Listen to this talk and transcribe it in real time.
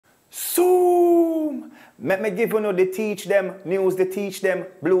Let me give you know they teach them, news they teach them,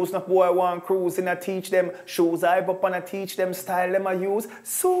 blues no boy want cruising I teach them, shoes I up and I teach them, style them I use,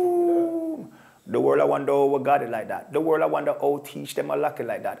 so the world I wonder how we got it like that. The world I wonder how teach them I lock it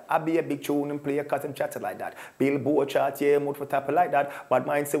like that. I be a big tune and play a cut and chatter like that. Billboard chart, yeah, mood for tap it like that. But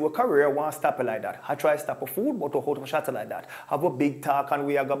mine say we career want stop it like that. I try stop a food, but to hold them shatter like that. Have a big talk and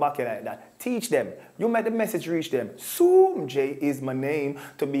we are go back it like that. Teach them. You make the message reach them. Zumjay is my name.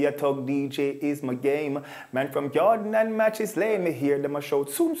 To be a thug DJ is my game. Man from Jordan and matches lame. Me hear them a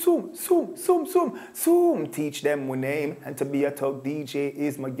shout zoom, zoom, zoom, zoom, zoom, zoom. Teach them my name. And to be a thug DJ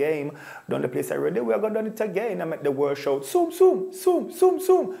is my game. Done the place already, we are going to do it again. I make the world shout zoom, zoom, zoom, zoom,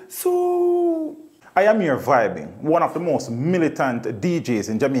 zoom, zoom. I am here vibing, one of the most militant DJs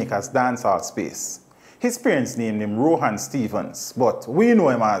in Jamaica's dancehall space. His parents named him Rohan Stephens, but we know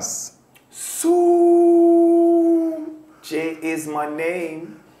him as Zumjay is my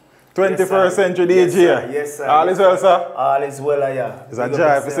name. 21st century DJ. Yes, sir. All is well, sir? All is well, yeah. It's a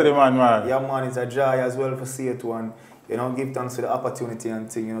joy to see the man. Yeah, man, it's a joy as well for see it one. You know, give thanks for the opportunity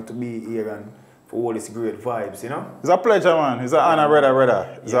and thing, you know, to be here and for all these great vibes, you know. It's a pleasure, man. It's an honor,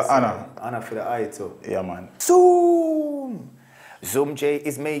 brother. It's an honor. Honor for the eye, too. Yeah, man. Zumjay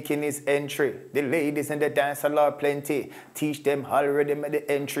is making his entry. The ladies and the dancers are plenty. Teach them already made the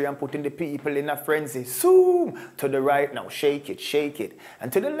entry and putting the people in a frenzy. Zoom! To the right now, shake it, shake it.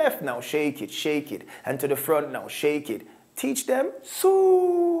 And to the left now, shake it, shake it. And to the front now, shake it. Teach them,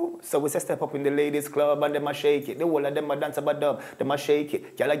 so we say step up in the ladies club and them a shake it. The whole of them a dance about dub, them a shake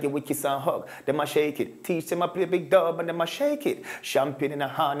it. Y'all give we kiss and hug, them a shake it. Teach them a play big dub and them a shake it. Champagne in a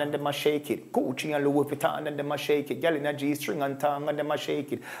hand and them a shake it. Gucci and Louis Vuitton and them a shake it. Y'all in a G-string and tongue and them a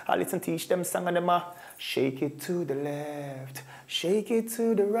shake it. I listen teach them song and them a shake it to the left, shake it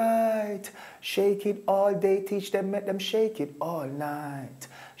to the right. Shake it all day, teach them, make them shake it all night.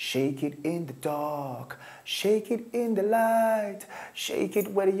 Shake it in the dark, shake it in the light. Shake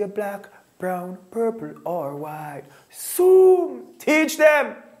it whether you're black, brown, purple, or white. Zoom! Teach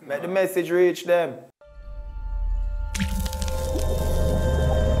them! Make the message reach them.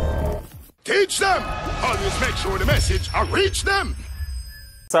 Teach them! Always make sure the message reach them!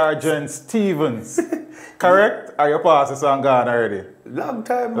 Sergeant Stephens. Correct? Are you past this and gone already? Long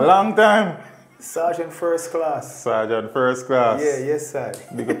time, man. Long time. Sergeant first class. Sergeant first class. Yeah, yes, sir.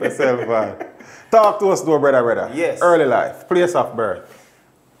 Big up yourself, man. Talk to us though, brother. Yes. Early life, place of birth.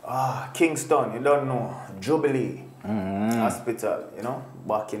 Kingston, you don't know. Jubilee Hospital, you know,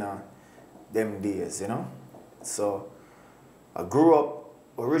 back in them days, you know. So, I grew up,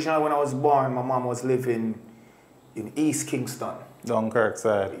 originally when I was born, my mom was living in East Kingston. Dunkirk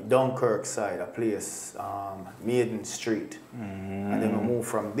side, a place, Maiden Street. And then we moved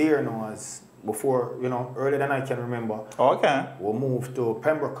from there now as, before, you know, earlier than I can remember. Okay. We moved to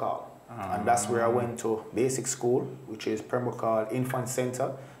Pembroke Hall. And that's where I went to basic school, which is Pembroke Hall Infant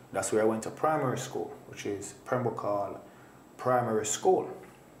Center. That's where I went to primary school, which is Pembroke Hall Primary School.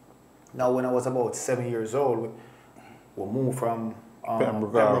 Now, when I was about 7 years old, we moved from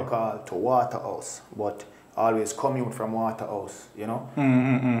Pembroke Hall to Waterhouse, but always commute from Waterhouse, you know.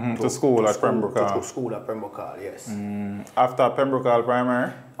 To school at Pembroke Hall. To school at Pembroke Hall, yes. After Pembroke Hall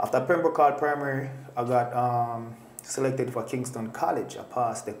Primary? After Pembroke Hall Primary, I got selected for Kingston College. I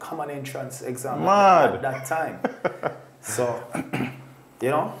passed the common entrance exam at that time. So, you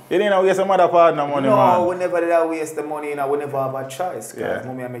know. You didn't waste some other part no money, man. No, we never did waste the money, you know, we never have a choice. Because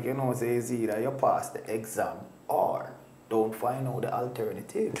mommy I make you know, say it's either you pass the exam or don't find out the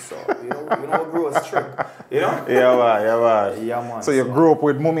alternative. So, you know what grows trick, you know? Yeah, man. Yeah, man. So you grew up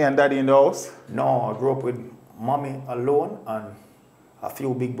with mommy and daddy in the house? No, I grew up with mommy alone and a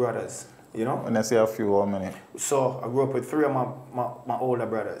few big brothers, you know? When I say a few, how many? So, I grew up with three of my older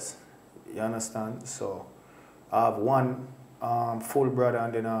brothers, you understand? So, I have one full brother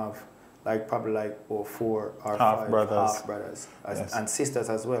and then I have probably 4 or half 5 brothers. half brothers. And sisters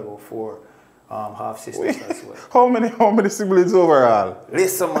as well, or 4 half sisters as well. How many siblings overall?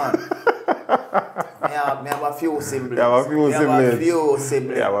 Listen, man. I have a few siblings. You have a few siblings.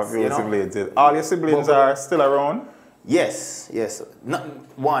 siblings. All your siblings are still around? Yes. Not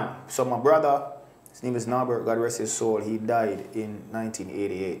one. So my brother, his name is Norbert, God rest his soul, he died in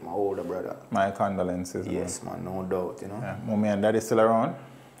 1988, my older brother. My condolences. Yes, man, no doubt, you know. Yeah. Mommy and daddy still around?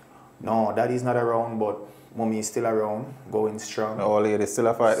 No, daddy's not around, but mommy is still around, going strong. The old lady still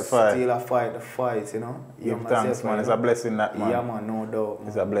a fight the fight? Still a fight the fight, you know. Give thanks, man. It's a blessing, that, man. Yeah, man, no doubt. Man.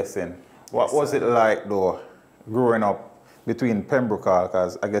 It's a blessing. What was it like, though, growing up between Pembroke Hall,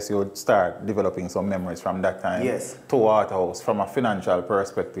 because I guess you would start developing some memories from that time, to Waterhouse, from a financial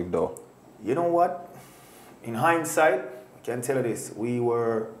perspective, though? You know what? In hindsight, I can tell you this, we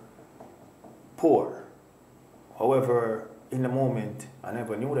were poor. However, in the moment, I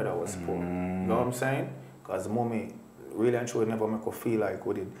never knew that I was poor. You know what I'm saying? Because the moment, really and truly, never make me feel like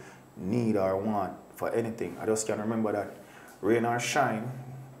we did need or want for anything. I just can remember that rain or shine,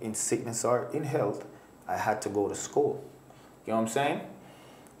 in sickness or in health, I had to go to school. You know what I'm saying?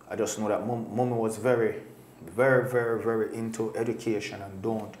 I just know that mommy was very, very, very, very into education and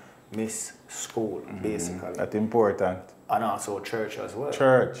don't miss school, basically. That's important. And also church as well.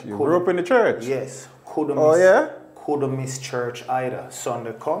 Church. You grew up in the church? Yes. Couldn't miss church either.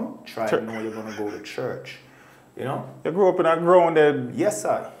 Sunday come, try to know you're going to go to church. You know? You grew up in a grounded yes,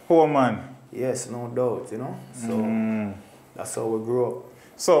 sir. home, man. Yes, no doubt, you know? So that's how we grew up.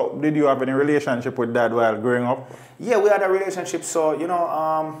 So, did you have any relationship with dad while growing up? Yeah, we had a relationship. So, you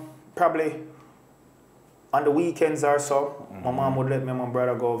know, probably on the weekends or so, my mom would let me and my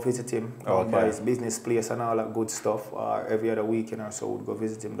brother go visit him down by his business place and all that good stuff. Or every other weekend or so, we'd go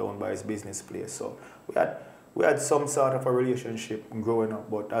visit him down by his business place. So, we had some sort of a relationship growing up.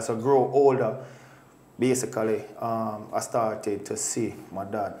 But as I grow older, basically, I started to see my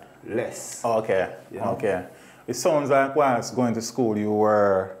dad less. Okay, you know? Okay. It sounds like whilst going to school, you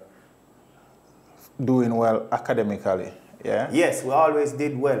were doing well academically, yeah? Yes, we always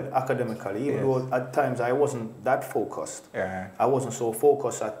did well academically, even though at times I wasn't that focused. Yeah. I wasn't so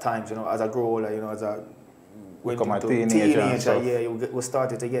focused at times, you know, as I grew older, you know, as I went become into a teenager, yeah, we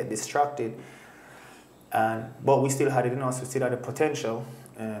started to get distracted. But we still had it in us, we still had the potential,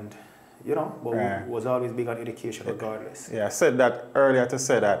 and, you know, but we was always big on education regardless. Yeah, I said that earlier to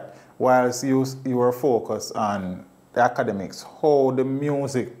say that whilst you were focused on the academics, how the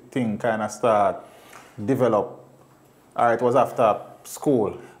music thing kind of start develop, or it was after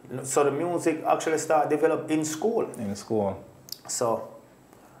school? So the music actually started develop in school. In school. So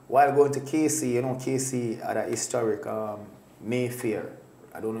while going to KC, you know, KC had a historic Mayfair.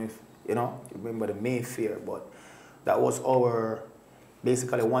 I don't know if, you know, you remember the Mayfair, but that was our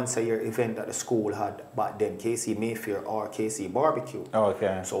basically once a year event that the school had back then, KC Mayfair or KC Barbecue.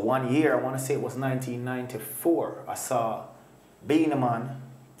 Okay. So one year, I want to say it was 1994, I saw Beenie Man,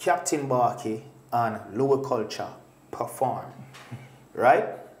 Captain Barkey, and Louis Culture perform, right?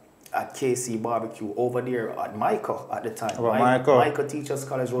 At KC Barbecue over there at Micah at the time. Micah Teachers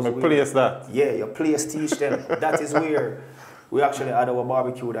College was my place that. Yeah, your place teach them. That is where we actually had our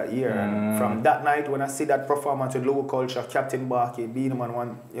barbecue that year. And from that night, when I see that performance with Louis Culture, Captain Barkey, Beenie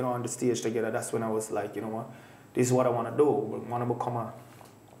Man, you know, on the stage together, that's when I was like, you know what, this is what I want to do. I want to become an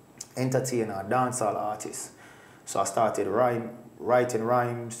entertainer, a dancehall artist. So I started writing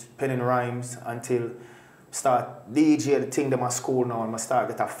rhymes, penning rhymes until start DJ the thing them at school now, and I start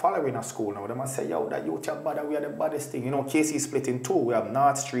get a following at school now. Them I say, yo, that youth are bad, we are the baddest thing. You know, KC is split in two. We have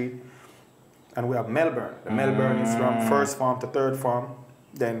North Street and we have Melbourne. The Melbourne is from first farm to third farm,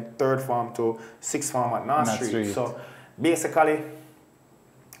 then third farm to sixth farm at North Street. So basically,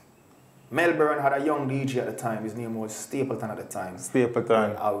 Melbourne had a young DJ at the time. His name was Stapleton at the time.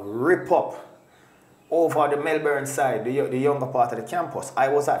 Stapleton. I rip up over the Melbourne side, the younger part of the campus. I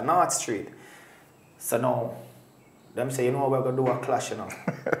was at North Street. So now, them say, you know, we're going to do a clash, you know.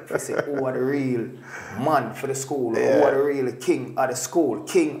 They say, who are the real man for the school? Who are the real king of the school?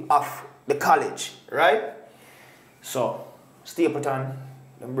 King of the college, right? So, Stapleton,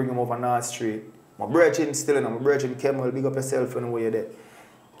 them bring him over North Street. My brethren still in, my brethren Kemal, big up yourself and where you're there.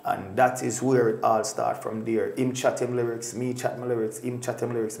 And that is where it all starts from there. Him chat him lyrics, me chat my lyrics, him chat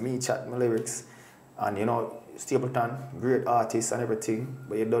him lyrics, me chat my lyrics. And you know, Stapleton, great artist and everything,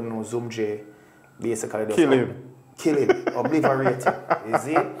 but you don't know Zumjay. Basically, kill him, obliterate him. You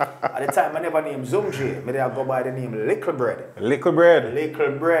see? At the time, I never named Zumjay. I go by the name Little Bread. Little Bread.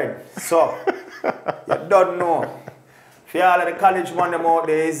 Little Bread. So, you don't know. For all of the college man them out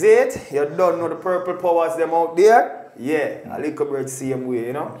there, is it? You don't know the purple powers them out there? Yeah, a Little Bread same way,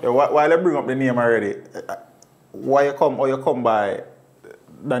 you know? Yeah, while I bring up the name already, why you come by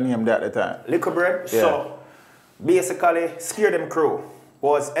the name there at the time? Little Bread? Yeah. So, basically, Scare Them Crew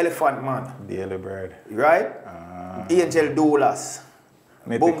was Elephant Man. Daily Bread. Right? Angel Doulas.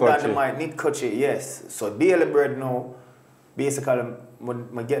 Boom down the mic, Nit Kochi, yes. So Daily Bread now, basically,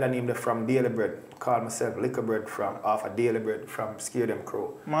 I get the name from Daily Bread. Call myself Liquor Bread from off of Daily Bread from Scare Them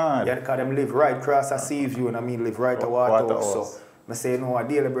Crew. Man. Yeah, because them live right across a sea view and I mean live right to Waterhouse. So I say, no, a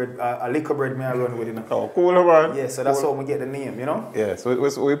Daily Bread, a Liquor Bread may I run with it. Oh, cool, man. Yeah, so that's how we get the name, you know? Yeah, so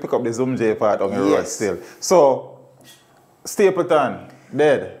we pick up the Zumjay part on the road still. So, Stapleton,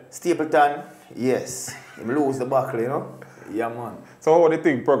 dead. Stapleton, yes. He lose the buckle, you know? Yeah, man. So how do you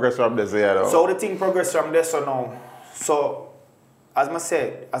think progress from this year, though? So the thing progress from this or now. So, as I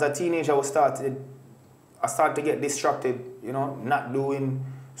said, as a teenager, I started to get distracted, you know, not doing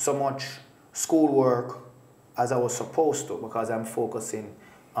so much schoolwork, as I was supposed to, because I'm focusing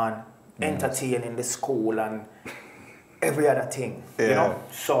on entertaining the school and every other thing, you know.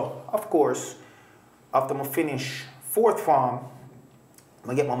 So of course, after I finish 4th form,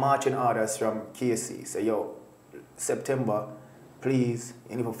 I get my marching orders from KC. Say, yo, September, please,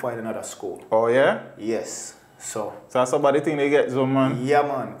 you need to find another school. Oh yeah? Yes. So somebody think they get Zoom, man? Yeah,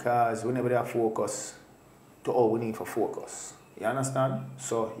 man, because whenever they focus to all we need for focus. You understand?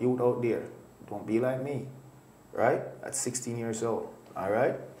 So you out there, don't be like me, right? At 16 years old, all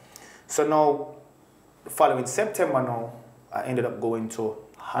right? So now, the following September now, I ended up going to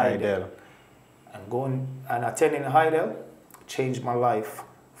Heidel. And attending Heidel changed my life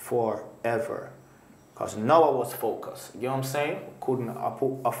forever. Because now I was focused. You know what I'm saying? Couldn't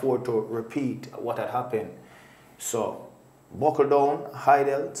afford to repeat what had happened. So, buckle down,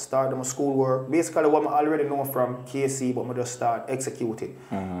 Heidel, start my schoolwork. Basically what I already know from KC, but I just start executing.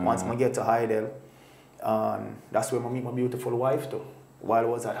 Once I get to Heidel, that's where I meet my beautiful wife too, while I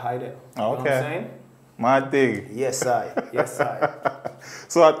was at Heidel. Okay. You know what I'm saying? Mad thing. Yes, I. Yes, I.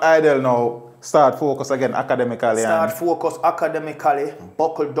 So at Heidel now, start focus again academically. Start focus academically,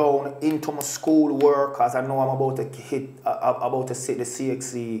 buckle down into my schoolwork, because I know I'm about to sit the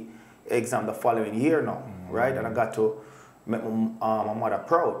CXC exam the following year now, right? And I got to make my mother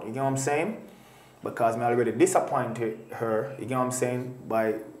proud, you know what I'm saying? Because I already disappointed her, you know what I'm saying,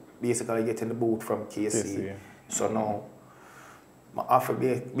 by basically getting the boot from KC. So now, I have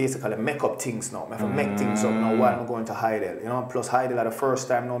to basically make up things now. I have to make things up now while I'm going to Heidel. You know, plus Heidel at the first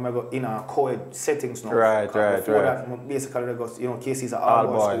time now I go in a co-ed settings now. Right. Before that, basically, you know, KC is an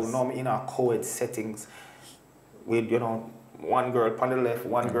all-boys school. Now I'm in a co-ed settings with, you know, one girl on the left,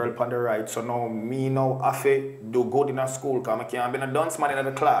 one girl on the right. So now I have to do good in a school because I can't be a dunce man in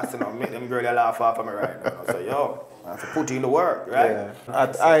the class, you know, make them girls laugh off of me right now. So yo, I have to put in the work, right? Yeah.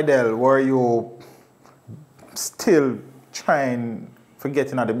 At Heidel, were you still trying to get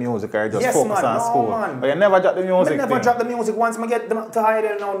into the music or just focus on school? Man. But you never dropped the music? I never dropped the music. Once I get to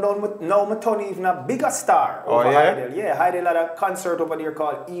Heidel, now I turn even a bigger star over Heidel. Yeah, Heidel had a concert over there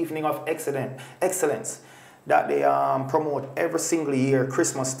called Evening of Excellence that they promote every single year,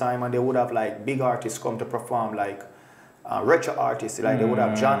 Christmas time, and they would have like big artists come to perform, like retro artists, like they would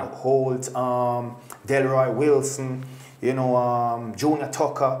have John Holt, Delroy Wilson, you know, Junior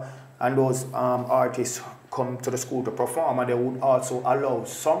Tucker, and those artists come to the school to perform, and they would also allow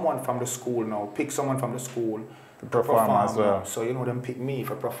someone from the school now, pick someone from the school to perform as well. Now. So, you know, them pick me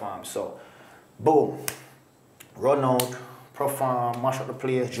for perform. So, boom, run out, perform, mash up the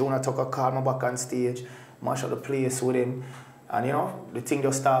place. Junior Tucker called me back on stage, mash up the place with him, and you know, the thing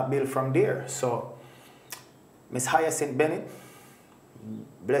just start build from there. So, Miss Hyacinth Bennett,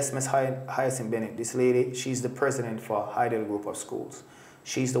 bless Miss Hyacinth Bennett, this lady, she's the president for Heidel Group of Schools.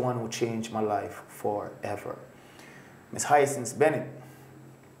 She's the one who changed my life forever. Miss Hyacinth Bennett,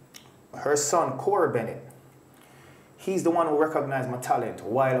 her son, Corey Bennett, he's the one who recognized my talent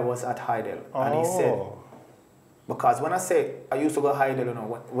while I was at Heidel. And he said, because when I say I used to go to Heidel, you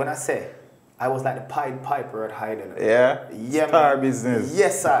know, when I say I was like the Pied Piper at Heidel. Yeah? Star business.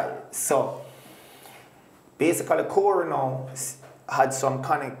 Yes, So, basically, Corey now had some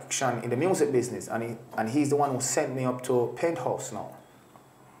connection in the music business, and he's the one who sent me up to Penthouse now.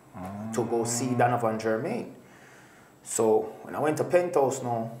 To go see Donovan Germain. So when I went to Penthouse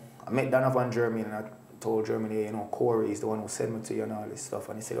now, I met Donovan Germain and I told Germain, you know, Corey is the one who sent me to you and all this stuff.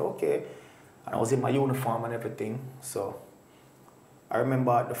 And he said, okay. And I was in my uniform and everything. So I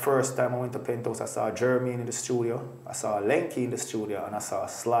remember the first time I went to Penthouse, I saw Germain in the studio, I saw Lenky in the studio, and I saw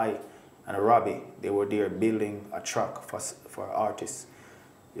Sly and Robbie. They were there building a track for artists,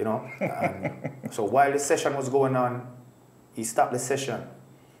 you know. And so while the session was going on, he stopped the session.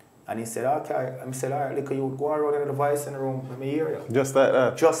 And he said, okay. I said, all right, look, you go around in the device in the room, let me hear you. Just like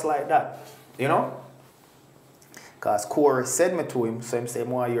that? Just like that, you know? Because Corey said me to him, so he said,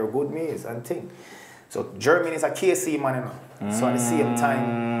 more you're good maze and thing. So Germany is a KC man, you know? So at the same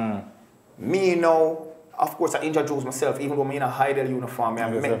time, me now, of course, I introduced myself, even though I'm in a Heidel uniform. I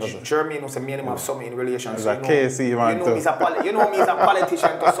met Germany, you know, so me and him have something in relation. It's so, a KC man you know, me as a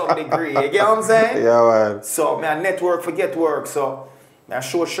politician to some degree, you get what I'm saying? Yeah, man. So, me a network forget work, so I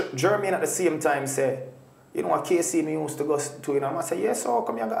show Germain at the same time say, you know what KC me used to go to, you know, I say, yes, so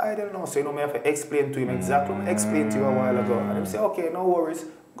come here, I don't know. So, you know, I have to explain to him exactly what I explained to you a while ago. And he say, okay, no worries,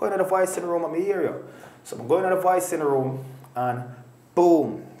 go into the voice in the room, I'm hear you. So I'm going to the voice in the room and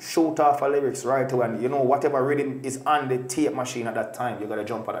boom, shoot off a lyrics right away. And you know, whatever rhythm is on the tape machine at that time, you got to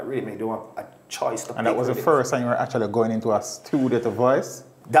jump on that rhythm. You don't have a choice to pick. And that was the first time you were actually going into a studio to voice?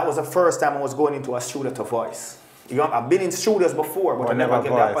 That was the first time I was going into a studio to voice. You know, I've been in studios before, but I never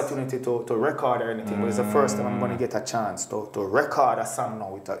get voice. the opportunity to record or anything. But it's the first time I'm going to get a chance to record a song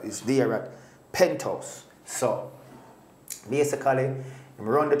now. It's there at Penthouse. So, basically, I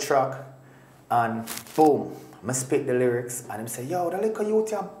run the track and boom, I spit the lyrics and I say, yo, the little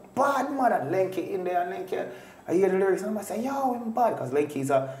youth are bad, man. And Lenky in there and Lenky, I hear the lyrics and I say, yo, I'm bad. Because Lenky is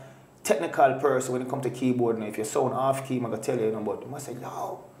a technical person when it comes to keyboard. And if you sound off key, I'm going to tell you, but I say,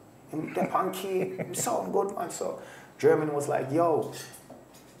 yo, I'm the key, I'm sound good, man. So German was like, yo,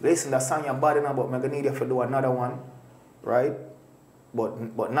 listen, that song you're bad enough, but I'm going to need you to do another one, right?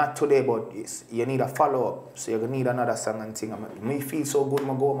 But not today, but you need a follow-up. So you're going to need another song and thing. Me feel so good, I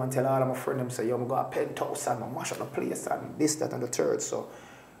go home and tell all of my friends, them say, yo, I got a Penthouse song, I mash up the place and this, that, and the third. So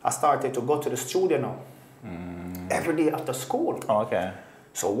I started to go to the studio now. Every day after school. Oh, okay.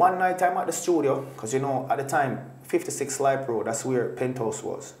 So one night I'm at the studio, because you know, at the time, 56 Life Road, that's where Penthouse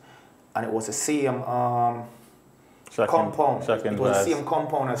was. And it was the same compound. It was the same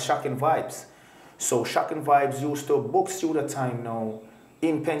compound as Shocking Vibes. So Shocking Vibes used to book studio time now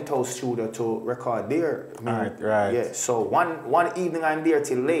in Penthouse studio to record there. Right. Yeah. So one evening I'm there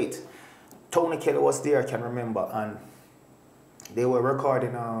till late. Tony Kelly was there, I can remember, and they were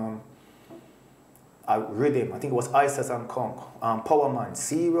recording a rhythm. I think it was Isis and Kong. Power Man,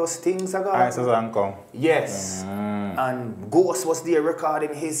 Serious Things I got. Isis and Kong. Yes. And Ghost was there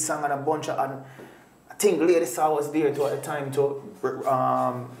recording his song and a bunch of, and I think Lady Saw was there too at the time to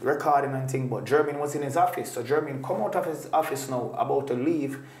recording and thing, but Jermaine was in his office. So Jermaine come out of his office now, about to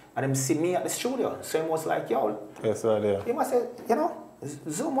leave, and him see me at the studio. So he was like, yo. Yes, sir, yeah. He must say, you know,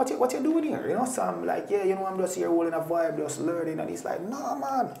 Zoom, what you doing here? You know, so I'm like, yeah, you know, I'm just here holding a vibe, just learning. And he's like, no,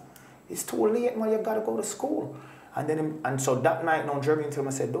 man, it's too late, man, you gotta go to school. And then, and so that night, now Jermaine told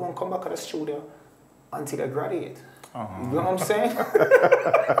me, I said, don't come back to the studio until I graduate. You know what I'm saying?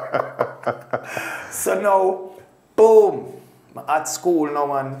 So now, boom, I'm at school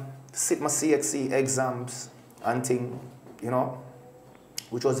now and sit my CXC exams and thing, you know,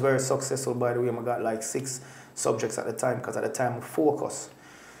 which was very successful, by the way. I got like 6 subjects at the time, because at the time I focus.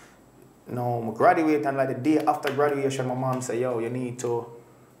 Now, I graduate, and like the day after graduation, my mom said, yo, you need to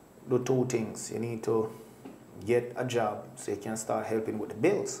do 2 things. You need to get a job so you can start helping with the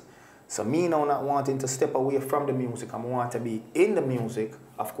bills. So me now not wanting to step away from the music, I want to be in the music.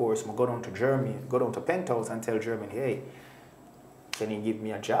 Of course, I go down to Germany, go down to Penthouse and tell Germany, hey, can you give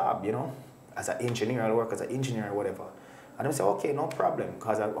me a job, you know, as an engineer, I'll work as an engineer or whatever. And they say, okay, no problem,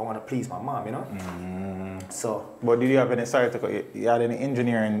 because I want to please my mom, you know. So. But did you have any, you had any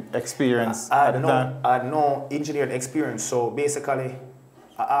engineering experience at the time? I had no engineering experience, so basically,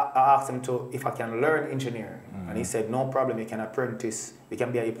 I asked him if I can learn engineering, and he said, no problem, you can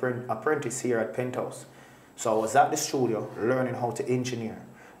be an apprentice here at Penthouse. So I was at the studio learning how to engineer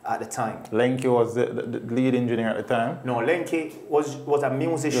at the time. Lenky was the lead engineer at the time? No, Lenky was a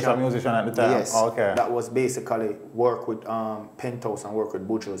musician. Just a musician at the time? Yes. Oh, okay. That was basically work with Penthouse and work with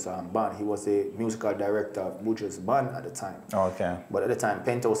Bujo's band. He was the musical director of Bujo's band at the time. Oh, okay. But at the time,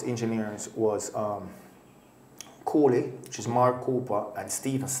 Penthouse engineers was Cooley, which is Mark Cooper, and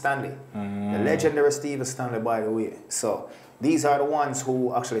Stephen Stanley. The legendary Stephen Stanley, by the way. So these are the ones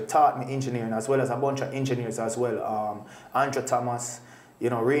who actually taught me engineering, as well as a bunch of engineers as well. Andrew Thomas, you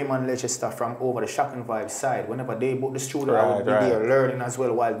know, Raymond Leicester from over the Shocking Vibes side. Whenever they book the studio, I would be there learning as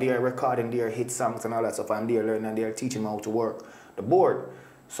well, while they're recording their hit songs and all that stuff. I'm there learning, and they're teaching me how to work the board.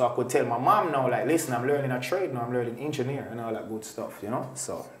 So I could tell my mom now, like, listen, I'm learning a trade now, I'm learning engineer and all that good stuff, you know.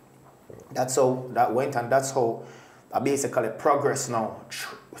 So that's how that went, and that's how I basically progressed now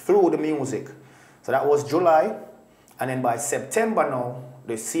through the music. So that was July, and then by September now,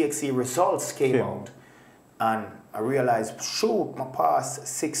 the CXC results came out, and I realized, shoot, I passed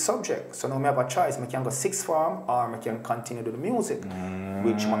 6 subjects. So now I have a choice. I can go 6th form, or I can continue to do the music,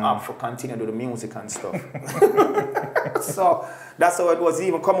 which I opt for continue to do the music and stuff. So that's how it was,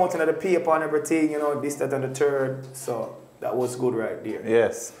 even come out into the paper and everything, you know, this, that, and the third. So that was good right there.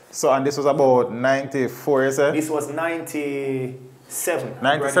 Yes. So, and this was about 94, you said? This was 97.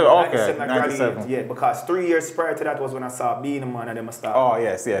 97, okay. 97. Yeah, because 3 years prior to that was when I saw Beanie Man and then I started. Oh,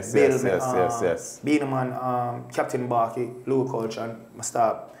 yes. Beanie Man, Captain Barkey, Lou Coach, and I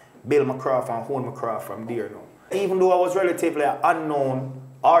started Bill McCraw and Hone McCraw from there now. Even though I was relatively an unknown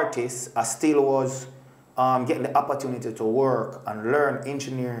artist, I still was getting the opportunity to work and learn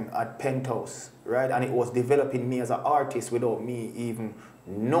engineering at Penthouse, right? And it was developing me as an artist without me even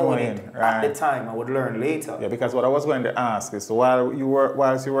knowing it at the time. I would learn later. Yeah, because what I was going to ask is, whilst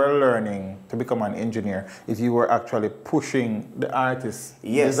you were learning to become an engineer, if you were actually pushing the artist's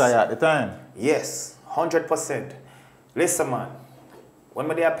desire at the time. Yes, 100%. Listen, man, when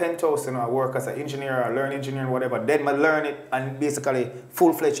I did at Penthouse, I work as an engineer, or learn engineering, whatever. Then I learn it and basically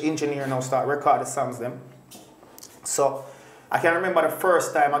full-fledged engineer now start record the songs them. So I can remember the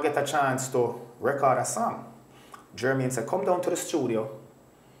first time I get a chance to record a song. Jermaine said, come down to the studio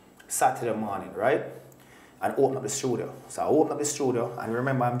Saturday morning, right? And open up the studio. So I open up the studio, and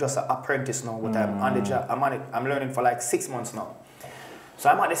remember, I'm just an apprentice now, but I'm on the job. I'm on it. I'm learning for like 6 months now. So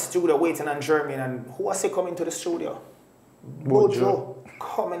I'm at the studio waiting on Jermaine, and who was he coming to the studio? Bojo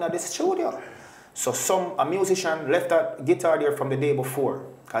coming at the studio. So a musician left that guitar there from the day before.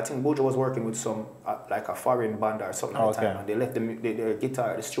 I think Bojo was working with some, like a foreign band or something at the time, and they left their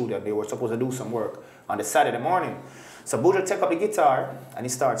guitar at the studio. They were supposed to do some work on the Saturday morning. So Bojo take up the guitar, and he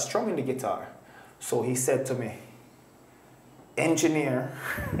starts strumming the guitar. So he said to me, engineer,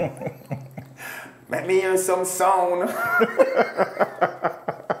 let me hear some sound.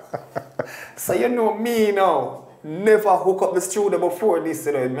 So you know me now, never hook up the studio before this.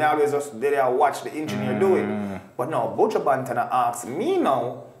 Me always just there watch the engineer do it. But now, Bojo Bantana asks me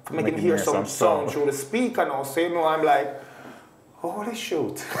now to make him hear some sound through the speaker now. So you know, I'm like, holy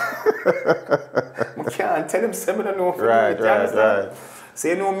shoot. I can't tell him something I know. Right. So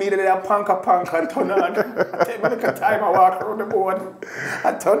you know me that I punk and turn on. I take me a time I walk around the board.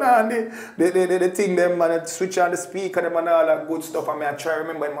 I turn on the thing them and I switch on the speaker them and all that good stuff. And I try to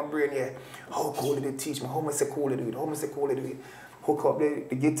remember in my brain, yeah, how cool did they teach me? How much they cool they do it? How much they cool they do it? Hook up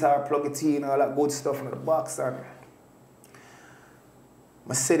the guitar, plug it in, all that good stuff in the box. And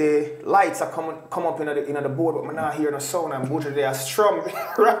I see the lights are come up in the board, but I'm not hearing no sound. And Bojo they are strum.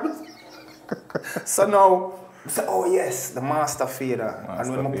 Right? So now, I say, oh yes, the master fader.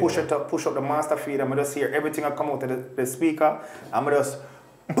 And when I push up the master fader, I just hear everything that come out of the speaker. And I just,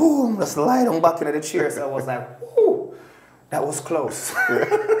 boom, just lie down back in the chair. So I was like, whoo, that was close.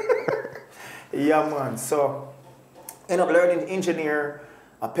 Yeah, man. So, end up learning engineer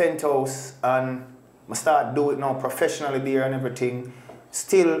at Penthouse, and I start doing it now professionally there and everything.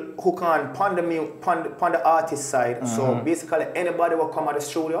 Still hook on the artist side. So basically, anybody will come at the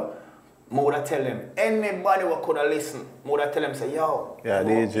studio. I would tell them, anybody who could have listened, I would tell them, say, yo,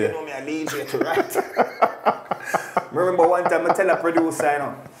 DJ. You know me a DJ too, right? Remember one time I tell a producer, you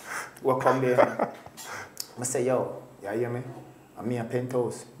know, who come there, I say, yo, you hear me? I'm me and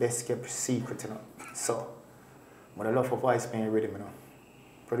Penthouse, best kept secret, you know. So, but I love for voice playing rhythm, you know.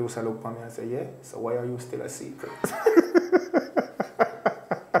 Producer look at me and say, yeah, so why are you still a secret?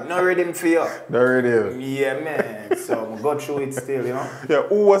 No rhythm for you. No rhythm. Yeah, man. So I go through it still, you know. Yeah,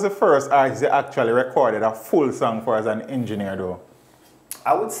 who was the first artist that actually recorded a full song for as an engineer though?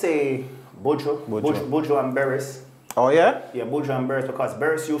 I would say Bojo and Barris. Oh yeah? Yeah, Bojo and Barris, because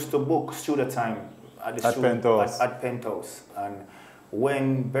Barris used to book studio time at the Penthouse. At Penthouse. And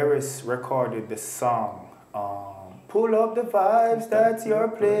when Barris recorded the song, pull up the vibes that you're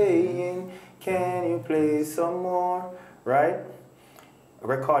playing, can you play some more? Right?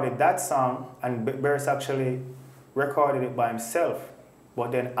 Recorded that song, and Barris actually recorded it by himself.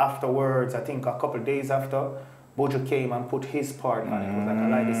 But then afterwards, I think a couple of days after, Bojo came and put his part on it. It was like, I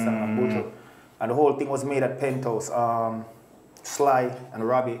like this song, and Bojo. And the whole thing was made at Penthouse. Sly and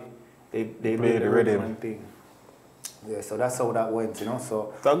Robbie, they played the rhythm and thing. Yeah, so that's how that went, you know.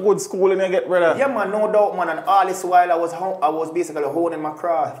 So it's a good schooling you get, brother. Yeah, man, no doubt, man. And all this while I was basically honing my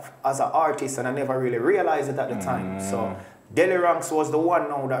craft as an artist, and I never really realized it at the time. So Deli Ranks was the one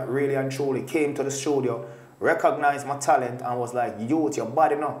now that really and truly came to the studio, recognized my talent, and was like, youth, your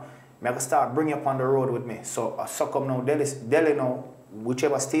body now. I can start bringing you up on the road with me. So I suck up now, Deli now,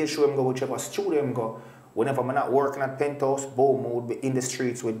 whichever stage show him go, whichever studio him go, whenever I'm not working at Penthouse, boom, I would be in the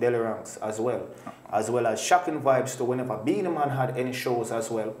streets with Deli Ranks as well as Shocking Vibes too. Whenever Beanie Man had any shows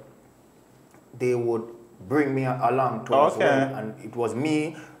as well, they would bring me along to as well. And it was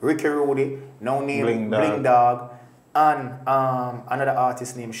me, Ricky Rudy, now named Bling Dog, and another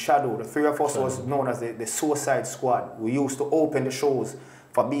artist named Shadow. The three of us was known as the Suicide Squad. We used to open the shows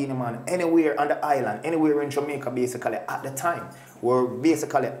for Beanie Man anywhere on the island, anywhere in Jamaica basically at the time. We were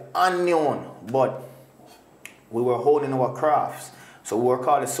basically unknown, but we were holding our crafts. So we were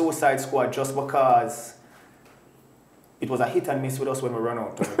called the Suicide Squad just because it was a hit and miss with us when we ran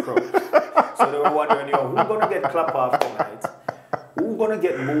out to the crowd. So they were wondering, yo, who's gonna get clap off tonight? Who's gonna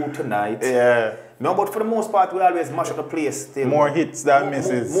get booed tonight? Yeah. No, but for the most part, we always mash up the place still. More hits than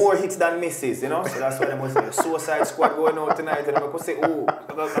misses. More hits than misses, you know? So that's why they must say, Suicide Squad going out tonight, and they could say, oh,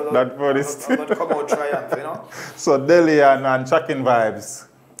 I'm going to come out triumph, you know? So Deli and Shocking Vibes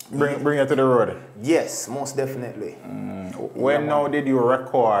bring you to the road? Yes, most definitely. When now did you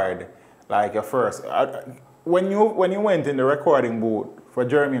record, like your first, when you went in the recording booth for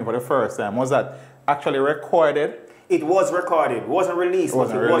Jermaine for the first time, was that actually recorded? It was recorded. It wasn't released, but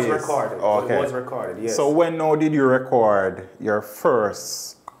it was released. recorded. Okay. It was recorded, yes. So when now did you record your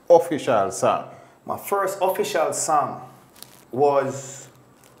first official song? My first official song was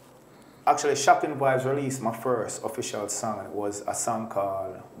actually Shocking Vibes released my first official song, and it was a song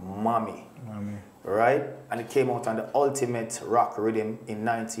called Mommy. Right? And it came out on the Ultimate Rock Rhythm in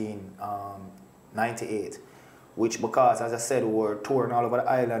 1998. Which, because as I said, we were touring all over the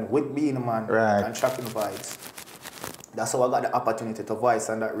island with Being a Man and Shocking Vibes. That's how I got the opportunity to voice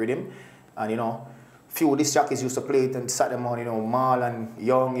on that rhythm. And you know, few of these jockeys used to play it and Saturday morning, you know, Mal and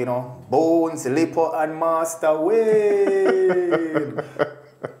Young, you know, Bones, Lippo and Master Wayne.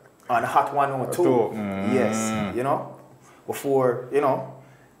 On Hot 102. Yes, you know, before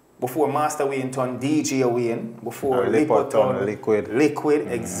Master Wayne turned DJ Wayne, before Lippo turned Liquid,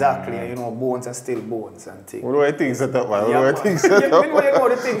 exactly. And, you know, Bones are still Bones and things. What do I think set up, man? What do I think set up? You know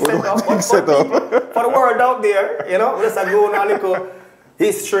the thing set up. For the world out there, you know, let's go on a little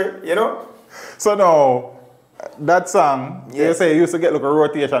history, you know. So now, that song, you say you used to get like a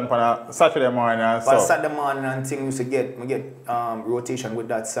rotation on a Saturday morning and stuff. Saturday morning and thing, we used to get rotation with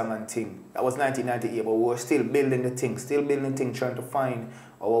that song and thing. That was 1998, but we were still building the thing, trying to find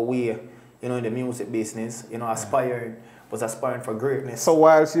our way, you know, in the music business, you know, aspiring for greatness. So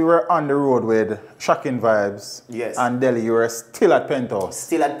whilst you were on the road with Shocking Vibes and Delhi, you were still at Penthouse?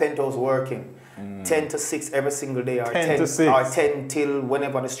 Still at Penthouse working. 10 to 6 every single day, or 10 till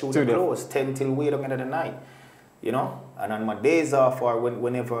whenever the studio closed, 10 till way down into the night. You know, and on my days off or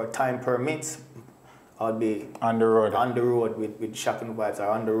whenever time permits, I'll be on the road with Shocking Vibes or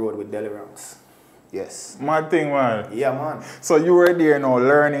on the road with Delhi Ranks. Yes. Mad thing, man. Yeah, man. So you were there now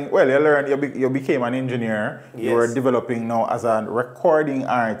learning, well, you became an engineer. Yes. You were developing now as a recording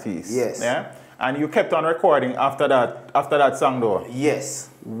artist. Yes. Yeah? And you kept on recording after that song though? Yes.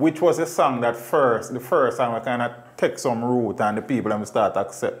 Which was the song the first time I kind of take some root and the people them start to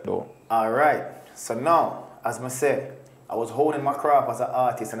accept though? All right. So now, as I said, I was holding my craft as an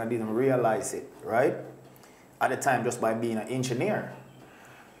artist and I didn't realize it, right? At the time, just by being an engineer.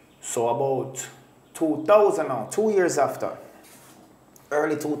 So about 2000 now, 2 years after,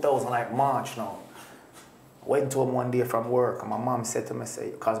 early 2000, like March now, went home one day from work and my mom said to me,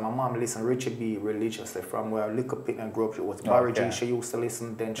 because my mom listened Richie B religiously from where I lick up and grew up. It was Barry G, she used to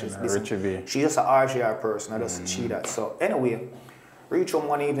listen, then she listened. Richie B. She's just an RGR person, I just see that. So anyway, reach home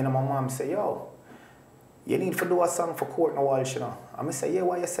one evening and my mom said, yo, you need to do a song for Courtney Walsh, you know. And I say, yeah,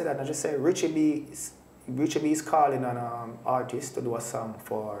 why you say that? And I just say, Richie B is calling an artist to do a song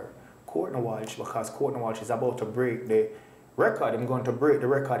for Courtney Walsh because Courtney Walsh is about to break the record. I'm going to break the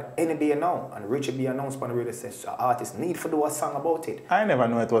record any day now. And Richie B announced on the radio says, artists need to do a song about it. I never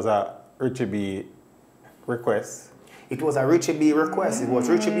knew it was a Richie B request. It was a Richie B request. It was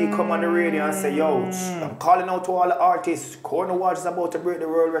Richie B come on the radio and say, yo, I'm calling out to all the artists. Courtney Walsh is about to break the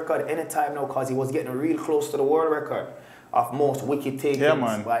world record anytime now because he was getting real close to the world record of most wicked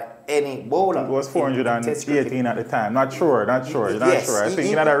takings by any bowler. It was 418 at the time. Not sure. You're not sure. I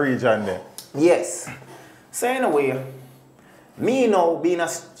think in that region there. Yes. So anyway, me now being a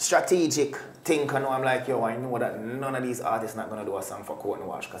strategic thinker, now I'm like, yo, I know that none of these artists not gonna do a song for Courtney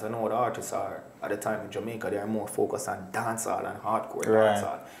Walsh because I know the artists are at the time in Jamaica, they are more focused on dancehall and hardcore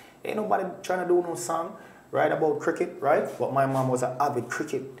dancehall. Ain't nobody trying to do no song about cricket, right? But my mom was an avid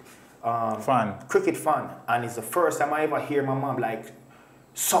cricket fan, and it's the first time I ever hear my mom like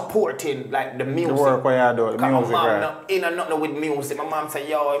supporting like the music. The work where you do, the music, my mom in nothing with music. My mom say,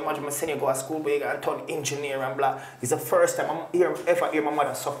 yo, imagine me sending you go to school, but you got to turn engineer and blah. It's the first time I ever hear my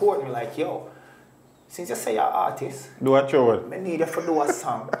mother support me like, yo, since you say you're an artist, do a show. I need you to do a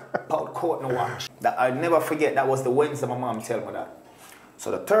song about Courtney Walsh. That I'll never forget, that was the Wednesday my mom tell me that.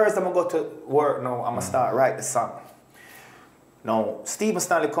 So the Thursday I'm going to go to work now, I'm going to start write the song. Now, Stephen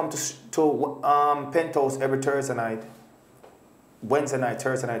Stanley come to Penthouse every Thursday night, Wednesday night,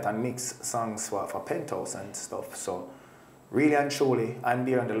 Thursday night, and mix songs for Penthouse and stuff. So really and truly, I'm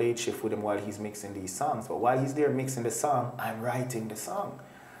there on the late shift with him while he's mixing these songs. But while he's there mixing the song, I'm writing the song.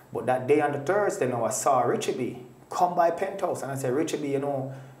 But that day on the Thursday now, I saw Richie B come by Penthouse and I said, Richie B, you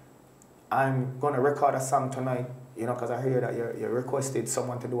know, I'm going to record a song tonight, you know, because I hear that you requested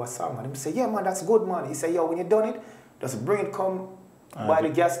someone to do a song. And he said, yeah, man, that's good, man. He said, yo, when you done it, just bring it, come by the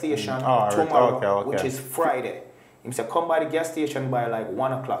gas station tomorrow, which is Friday. He said, come by the gas station by like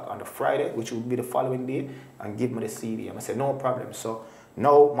 1 o'clock on the Friday, which will be the following day, and give me the CD. And I said, no problem. So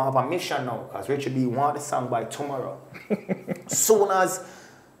now I have a mission now, because Richard B want the song by tomorrow. soon as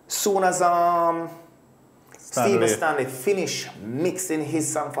Stephen Stanley finish mixing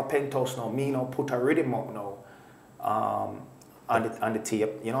his song for Penthouse now, me now put a rhythm up now on the tape,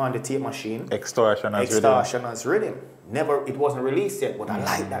 you know, on the tape machine. Extortioner's rhythm. Never, it wasn't released yet, but I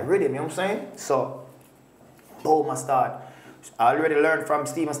like that rhythm, you know what I'm saying? So, boom, I already learned from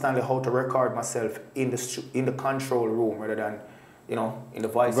Stephen Stanley how to record myself in the control room rather than, you know, in the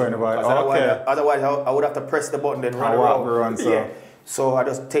voice room. Otherwise, I would have to press the button and run around. Yeah. So I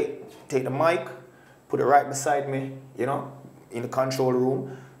just take the mic, put it right beside me, you know, in the control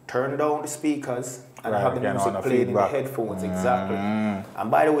room, turn down the speakers, and have the music played in the headphones. Exactly.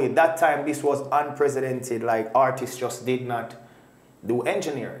 And by the way, that time this was unprecedented. Like artists just did not do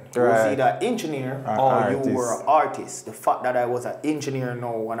engineering. You was either an engineer or you were an artist. The fact that I was an engineer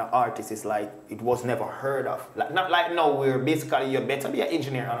now and an artist is like, it was never heard of. Like, not like now where basically you better be an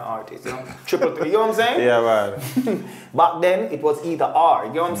engineer and an artist, you know? Triple three, you know what I'm saying? Yeah, man. Back then, it was either or,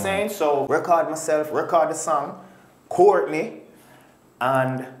 you know what I'm saying? So, record myself, record the song, Courtney,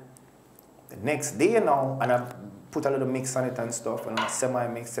 and the next day, you know, and I put a little mix on it and stuff, and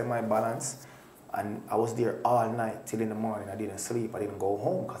semi-mix, semi-balance. And I was there all night till in the morning. I didn't sleep. I didn't go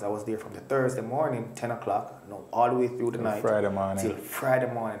home because I was there from the Thursday morning, 10 o'clock, no, all the way through the night. Friday morning. Till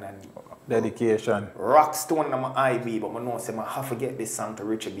Friday morning. And dedication. Rock stone on my IB, but I know I have to get this song to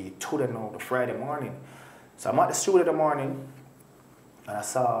Richard B. to the Friday morning. So I'm at the studio in the morning, and I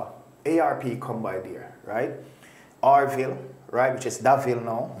saw ARP come by there, right? Arville, right, which is Daville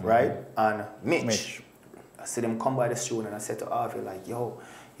now, right? And Mitch. I see them come by the studio, and I said to Arville, like, yo,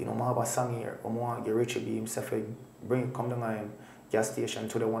 you know, I have a song here. I want to get Richard B himself come down to gas station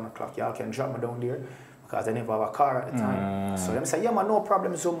to the 1 o'clock. Y'all can drop me down there because I never have a car at the time. So them say, yeah man, no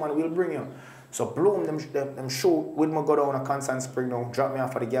problem, Zoom man, we'll bring you. So bloom, them show with me go down to Constant Spring now, drop me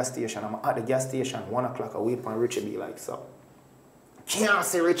off at the gas station. I'm at the gas station 1 o'clock, I wait for Richard B like so. Can't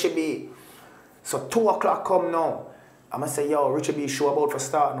see Richard B. So 2 o'clock come now. I'm going to say, yo, Richard B show about for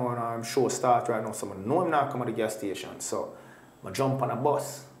start now, and I'm sure start right now. So I know I'm not coming to the gas station. So I jump on a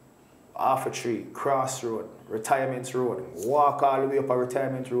bus. Half a tree, Crossroad, Retirement Road, walk all the way up a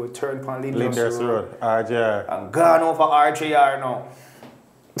Retirement Road, turn upon Linders Road, RJR. and gone over RJR now.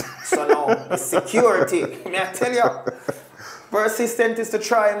 So now, the security, may I tell you, persistent is to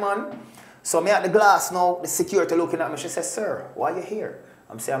try, man. So me at the glass now, the security looking at me, she says, sir, why are you here?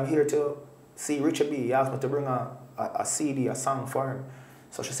 I'm saying, I'm here to see Richard B. He asked me to bring a CD, a song for him.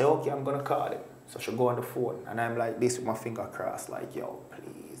 So she said, okay, I'm going to call him. So she go on the phone, and I'm like this with my finger crossed, like, yo,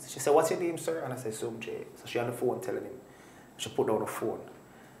 please. She said, what's your name, sir? And I said, Zumjay. So she on the phone telling him. She put down the phone.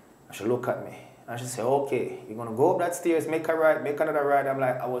 And she look at me. And she said, okay, you're going to go up that stairs, make a right, make another right. I'm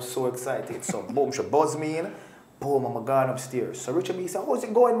like, I was so excited. So boom, she buzzed me in. Boom, I'm gone upstairs. So Richard B said, how's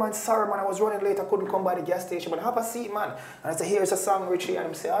it going, man? Sorry, man, I was running late. I couldn't come by the gas station, but have a seat, man. And I said, here's a song, Richie. And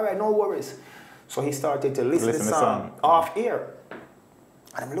he said, all right, no worries. So he started to listen to the song off air.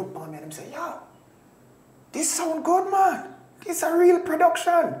 And I looked at me and he said, yeah, this sound good, man. This a real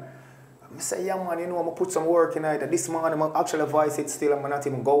production. I say, yeah, man, you know, I'm going to put some work in it. This morning, I'm actually voice it still. I'm not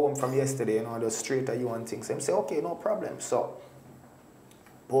even go home from yesterday, you know, just straight at you and things. So I say, okay, no problem. So,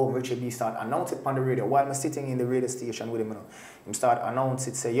 boom, Richard B start announce it on the radio. While I'm sitting in the radio station with him, you know, him start announce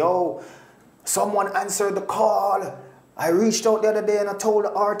it, say, yo, someone answered the call. I reached out the other day and I told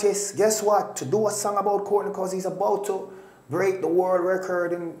the artist, guess what? To do a song about Courtney because he's about to break the world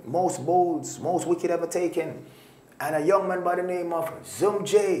record in most bowls, most wicket ever taken. And a young man by the name of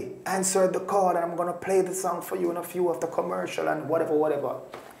Zumjay answered the call, and I'm going to play the song for you in a few of the commercial and whatever.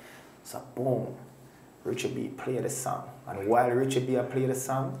 So boom, Richard B played the song. And while Richard B played the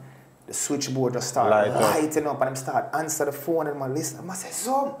song, the switchboard just started lighting up, and I start answer the phone and my listener. I say,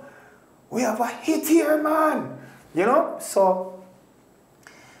 Zum, we have a hit here, man. You know? So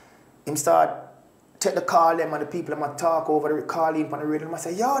him start take the call them and the people them talk over the call in on the radio. I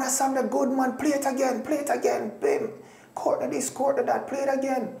say, yo, that song that good, man. Play it again. Bim. Quarter this, quarter that. Play it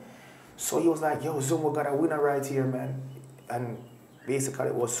again. So he was like, yo, Zoom, we got a winner right here, man. And basically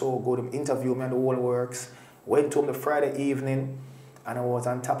it was so good. He interviewed me on the whole works. Went to him the Friday evening. And I was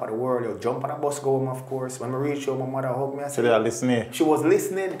on top of the world. You jump on a bus, go home, of course. When I reached home, my mother hugged me. I said, so they are listening. She was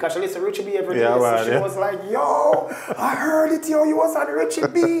listening because she listened to Richie B every day. Yeah, so she was like, yo, I heard it, yo, you was on Richie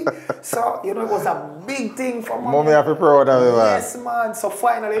B. So, you know, it was a big thing for mommy. Mommy, I feel proud of you, man. Yes, man. So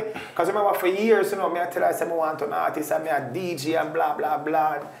finally, because remember for years, you know, I tell her, I said, I want an artist, I'm a DJ and blah, blah,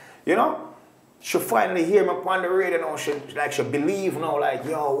 blah. And, you know, she finally hear me on the radio now. She believe now, like,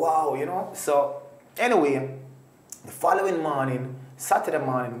 yo, wow, you know. So, anyway, the following morning, Saturday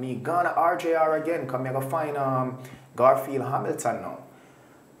morning, me gone to RJR again, because I go find Garfield Hamilton now.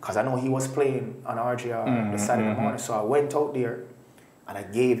 Because I know he was playing on RJR the Saturday morning. So I went out there and I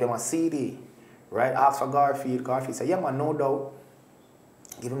gave him a CD. Right? Asked for Garfield. Garfield said, yeah man, no doubt.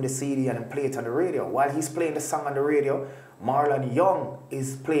 Give him the CD and then play it on the radio. While he's playing the song on the radio, Marlon Young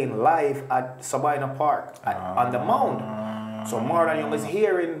is playing live at Sabina Park on the Mound. So Marlon Young is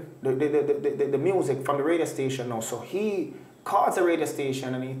hearing the music from the radio station now. So he calls the radio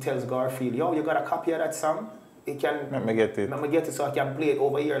station and he tells Garfield, yo, you got a copy of that song? He can let me get it. Let me get it so I can play it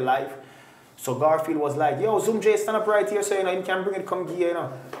over here live. So Garfield was like, yo, Zumjay, stand up right here so you know you can bring it, come here, you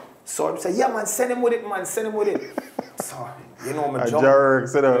know. So I said, yeah man, send him with it, man, send him with it. So, you know, my job.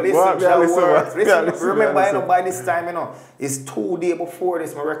 Listen, remember, you know, by this time, you know, it's 2 days before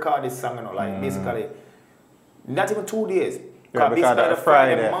this, I record this song, you know, like basically, not even 2 days. Yeah, because that's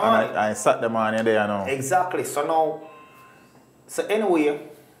Friday morning. And Saturday morning there, you know. Exactly. So now, so anyway,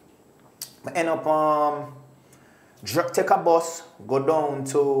 I end up, take a bus, go down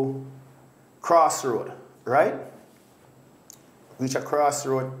to Crossroad, right? Reach a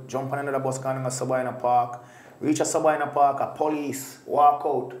Crossroad, jump on another bus going to Sabina Park. Reach a Sabina Park, a police walk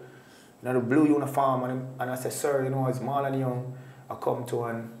out, you know, the blue uniform, and I said, sir, you know, it's Marlon Young. I come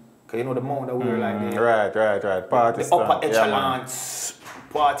to because you know the Mount that we were like there. Right. Party the upper echelons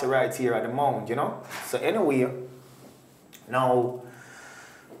party right here at the Mount, you know? So anyway, now,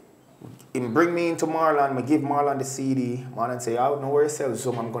 him bring me into Marlon, I give Marlon the CD. Marlon say, I don't know where it sells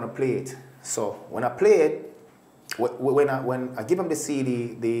Zoom, I'm gonna play it. So when I play it, when I give him the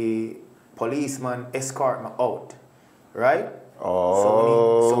CD, the policeman escort me out, right?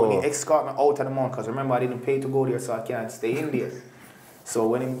 Oh. So when he escort me out of the mount, because remember I didn't pay to go there, so I can't stay in there. So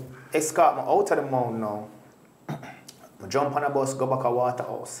when he escort me out of the mount now, I jump on a bus, go back to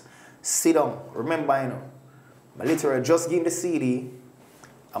Waterhouse, sit down. Remember, you know, I literally just give him the CD,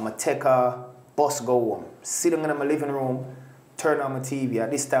 I'm gonna take a bus go home, sit down in my living room, turn on my TV. At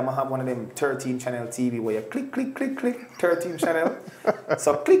this time, I have one of them 13 channel TV where you click, 13 channel.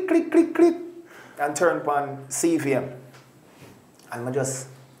 So click, and turn on CVM. And I just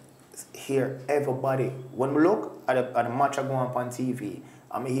hear everybody. When we look at the match I go on TV,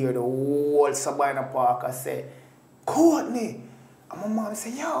 I hear the whole Sabina Park. I say, Courtney. And my mom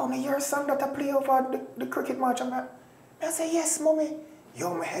say, yo, I hear a song that I play over the cricket match. I say, yes, mommy.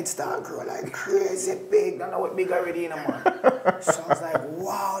 Yo, my head start grow like crazy big. Don't know what big already in a man. So I was like,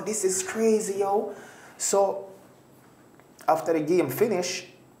 wow, this is crazy, yo. So after the game finished,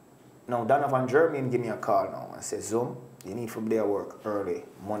 now Donovan Germain give me a call now and says, Zoom, you need to be there work early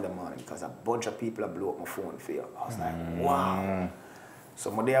Monday morning because a bunch of people have blew up my phone for you. I was like, wow. So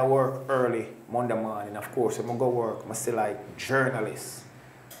I'm there work early Monday morning. Of course, when I go work, I'm still like journalist,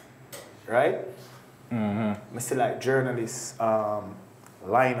 right? I'm still like journalist.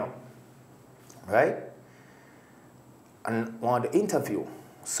 Lineup, right? And want the interview.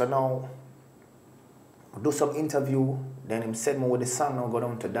 So now, I do some interview, then him send me with the song now, go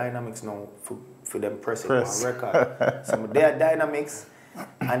down to Dynamics now for them pressing on record. So I'm there at Dynamics,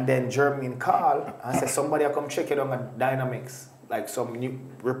 and then German call and say somebody will come check it on at Dynamics, like some new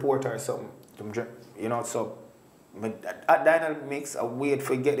reporter or something, you know, so at Dynamics, I wait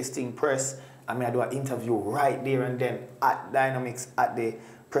for get this thing pressed. I do an interview right there and then at Dynamics at the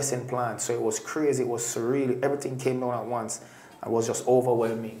pressing plant. So it was crazy, it was surreal. Everything came down at once. It was just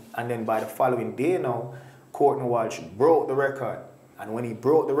overwhelming. And then by the following day now, Courtney Walsh broke the record. And when he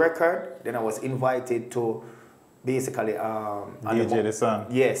broke the record, then I was invited to basically DJ the song.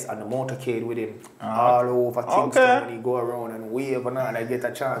 Yes, on the motorcade with him all over Kingston. When he go around and wave and all, I get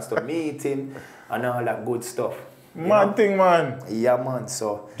a chance to meet him and all that good stuff. Man thing, man. Yeah, man.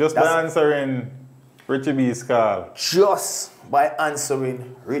 So just by answering Richie B's call. Just by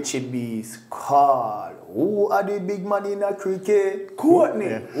answering Richie B's call. Who are the big man in a cricket? Courtney.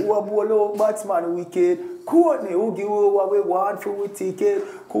 Yeah. Who are bowl out batsman wicket? Courtney. Who give you what we want for we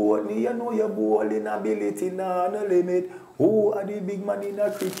ticket? Courtney, you know your bowling ability now no limit. Who are the big man in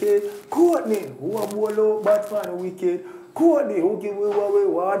a cricket? Courtney. Who are bowl out batsman wicket? Courtney, who give we what we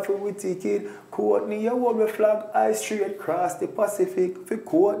want for we ticket? Courtney, you want me flag high straight across the Pacific. For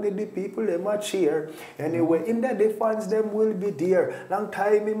Courtney, the people them a cheer. Anyway, in that the fans them will be there. Long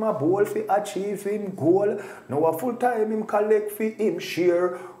time him a bowl for achieve him goal. Now a full time him collect for him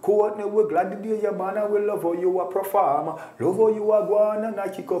share. Courtney, we glad the day your man and we love how you a perform. Love how you a go on and a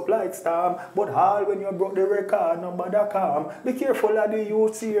kick up like storm. But all when you broke the record, nobody calm. Be careful of the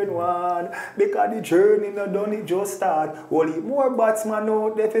youth here one. Because the journey not done it just start. Only more batsmen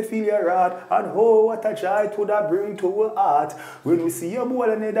out there to feel your heart. And oh, what a joy to that bring to our heart. When we see a ball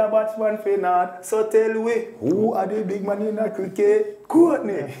and another batsman for not. So tell we, who are the big man in the cricket?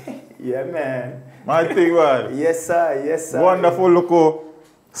 Courtney. Yeah, man. My thing, man. Yes, sir. Yes, sir. Wonderful look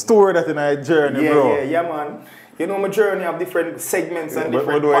story that in our journey, bro. Yeah, man. You know, my journey have different segments and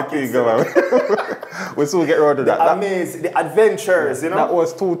different what do pockets. I think, we soon get around to that. The adventures, you know. That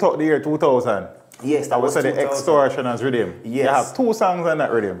was the year 2000. Yes, that I would was say the 2000. Extortioners rhythm. Yes. You have 2 songs on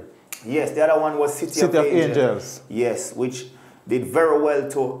that rhythm. Yes, the other one was City of Angels. Yes, which did very well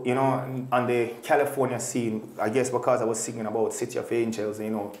to, you know, on the California scene. I guess because I was singing about City of Angels, you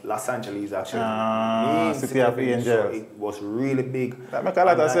know, Los Angeles actually. City of Angels. So it was really big. That makes a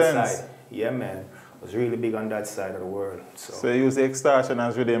lot of sense. Side. Yeah, man. It was really big on that side of the world. So you use the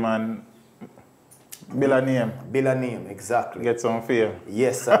Extortioners rhythm and bill a name. Bill a name, exactly. Get some fame.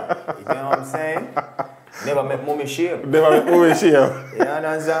 Yes, sir. You know what I'm saying? Never make mommy shame. Never make mommy shame. You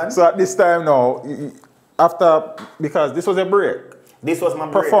understand? So at this time now, after, because this was a break. This was my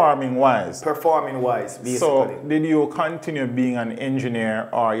break. Performing wise. Performing wise, basically. So did you continue being an engineer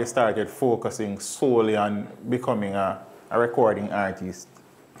or you started focusing solely on becoming a recording artist?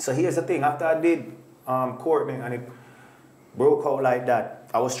 So here's the thing, after I did Courtney and it broke out like that,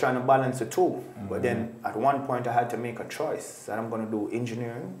 I was trying to balance the two. But then at one point I had to make a choice that I'm going to do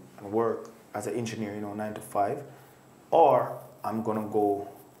engineering and work as an engineer, you know, 9 to 5, or I'm going to go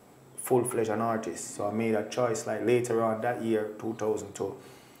full-fledged an artist. So I made a choice like later on that year, 2002,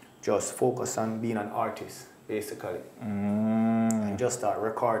 just focus on being an artist, basically. And just start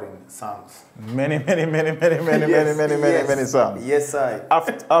recording songs. Many songs. Yes, I.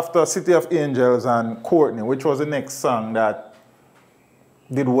 After City of Angels and Courtney, which was the next song that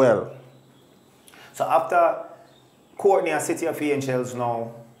did well? So after Courtney and City of Angels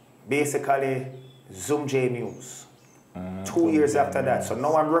now, basically Zumjay News. 2 years after that. So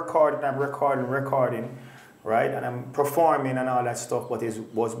now I'm recording, right? And I'm performing and all that stuff, but it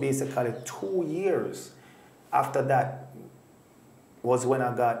was basically 2 years after that was when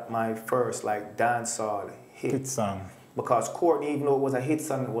I got my first like dancehall hit song. Because Courtney, even though it was a hit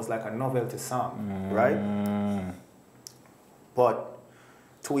song, it was like a novelty song, right? But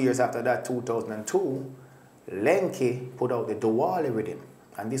 2 years after that, 2002, Lenky put out the Diwali rhythm.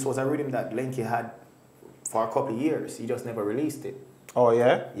 And this was a rhythm that Lenky had for a couple of years. He just never released it. Oh,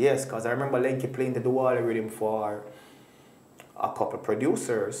 yeah? Yes, because I remember Lenky playing the Diwali rhythm for a couple of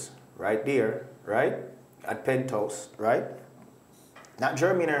producers right there, right? At Penthouse, right? Not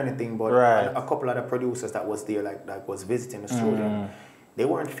German or anything, but a couple of the producers that was there, like that was visiting the studio. They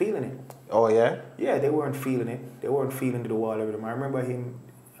weren't feeling it. Oh, yeah? Yeah, they weren't feeling it. They weren't feeling the Diwali rhythm. I remember him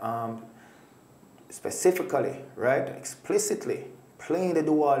specifically, right? Explicitly playing the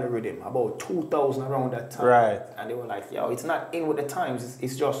Diwali rhythm, about 2000 around that time. Right. And they were like, yo, it's not in with the times.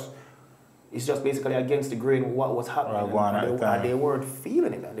 It's just basically against the grain of what was happening. And they weren't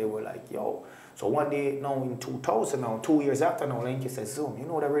feeling it. And they were like, yo. So one day, now in 2000, now 2 years after now, Lenky says, Zoom, you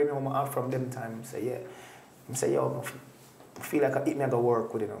know the rhythm I have from them time? I say, yeah. I say, yo, I feel like I go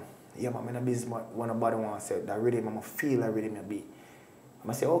work with it now. Yeah, man, I'm in a business when nobody wants to say that rhythm, I'm going to feel that rhythm I be.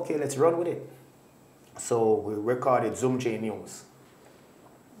 I say, okay, let's run with it. So we recorded Zumjay News.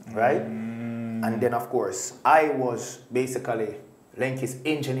 Right? And then, of course, I was basically Lenky's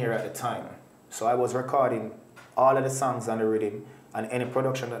engineer at the time. So I was recording all of the songs on the rhythm, and any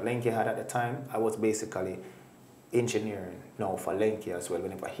production that Lenky had at the time, I was basically engineering for Lenky as well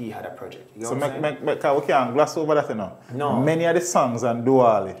whenever he had a project. You know so what we can't gloss over that, you know? No. Many of the songs on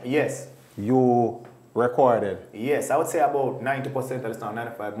Diwali, yes, you recorded. Yes, I would say about 90% of the songs,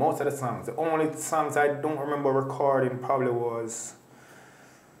 95%. Most of the songs. The only songs I don't remember recording probably was...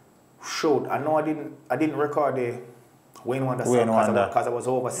 Shoot, I know I didn't record the Wayne Wonder song because I was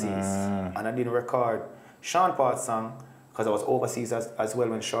overseas. And I didn't record Sean Paul's song because I was overseas as well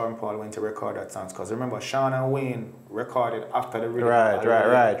when Sean Paul went to record that song. Because remember, Sean and Wayne recorded after the rhythm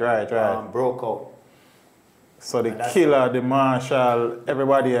right. broke out. So the Killer, the Marshall,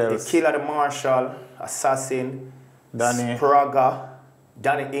 everybody else. The Killer, the Marshall, Assassin, Danny Spraga,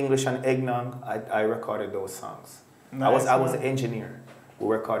 Danny English and Eggnog, I recorded those songs. Nice, I was the engineer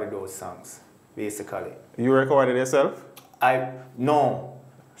who recorded those songs, basically. You recorded yourself? No.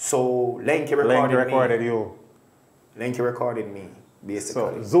 So Lenky recorded you. Lenky recorded me,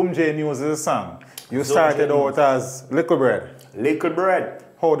 basically. So Zumjay News is a song. You started out as Little Bread. Little Bread.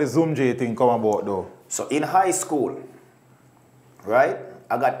 How did Zumjay thing come about though? So in high school, right,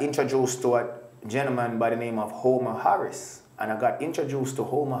 I got introduced to a gentleman by the name of Homer Harris. And I got introduced to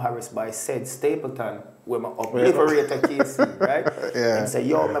Homer Harris by Sid Stapleton with my obliterator KC, right? Yeah. And say,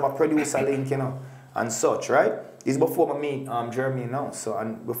 yo, I'm a producer link, you know, and such, right? It's before I meet Jeremy now, so,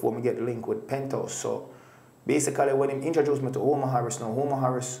 and before me get the link with Penthouse. So basically when he introduced me to Homer Harris, now Homer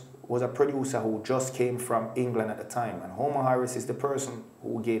Harris was a producer who just came from England at the time. And Homer Harris is the person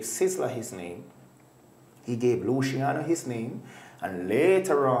who gave Sizzler his name. He gave Luciano his name. And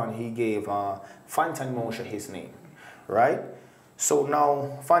later on, he gave Phantom Moshe his name. Right? So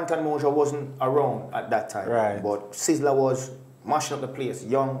now, Phantom Moshe wasn't around at that time. Right. But Sizzler was mashing up the place,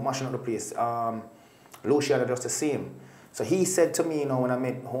 young, mashing up the place. Luciano just the same. So he said to me, you know, when I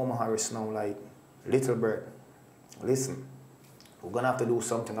met Homer Harris now, like, little bird, listen, we're gonna have to do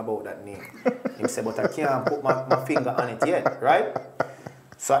something about that name. He said, but I can't put my finger on it yet, right?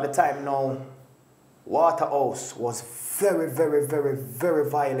 So at the time now, Waterhouse was very, very, very, very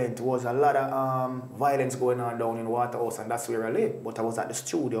violent. There was a lot of violence going on down in Waterhouse, and that's where I lived. But I was at the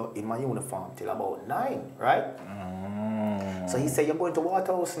studio in my uniform till about 9, right? So he said, you're going to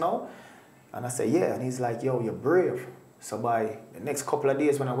Waterhouse now? And I said, yeah. And he's like, yo, you're brave. So by the next couple of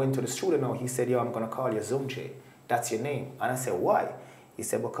days when I went to the studio now, he said, yo, I'm going to call you Zumjay. That's your name. And I said, why? He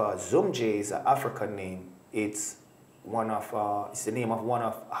said, because Zumjay is an African name. It's it's the name of one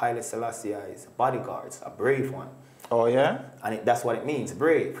of Haile Selassie's bodyguards, a brave one. Oh, yeah? And that's what it means,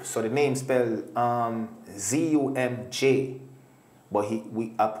 brave. So the name spelled Z-U-M-J. But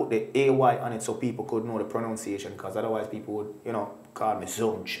I put the A-Y on it so people could know the pronunciation, because otherwise people would, you know, call me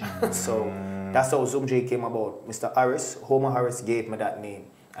Zumj. So that's how Zumjay came about. Mr. Harris, Homer Harris gave me that name.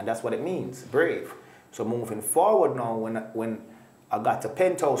 And that's what it means, brave. So moving forward now, when I got to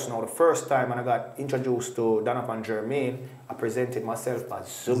Penthouse now the first time and I got introduced to Donovan Germain, I presented myself as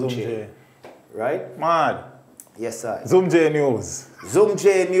Zumjay. Right? Mad. Yes, sir. Zumjay News.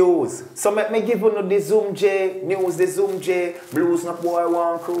 Zumjay News. So let me give you the Zumjay News, the Zumjay. Blues no boy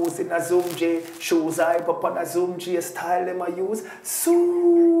one cruise in a Zumjay. Shoes I up on a Zumjay style them I use. So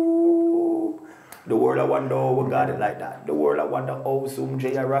the world I wonder how we got it like that. The world I wonder how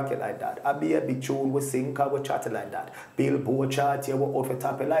Zumjay I rock it like that. I be a big tune, we sing, we chat it like that. Billboard chart, yeah, we out for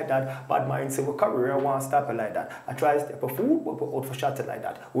tap it like that. Bad mind say we career, want stop it like that. I try to step a food, but we out for chat it like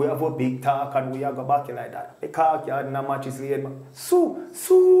that. We have a big talk and we are go back it like that. The car yard and a match is laid.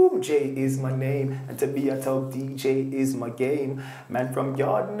 Zumjay is my name, and to be a top DJ is my game. Man from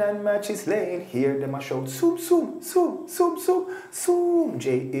Jordan and Matches Lane, hear them a shout, Zumjay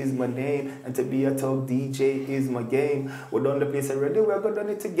is my name, and to be a top DJ is my game. We're done the place already, we're gonna done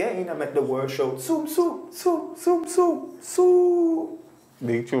it again. I make the world shout, Zoom.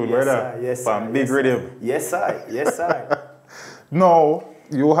 Big tune, Yes, brother. sir. Yes, From sir. Big Rhythm. Yes, I. No,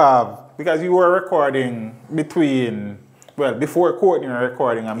 you have, because you were recording between, well, before Courtney you were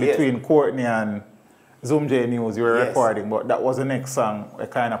recording, and Yes. between Courtney and Zumjay News you were Yes. recording, but that was the next song that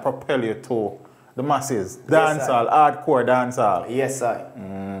kind of propel you to the masses. Yes, Dancehall, hardcore dancehall. Yes, I.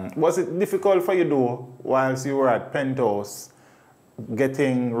 Was it difficult for you though, whilst you were at Penthouse,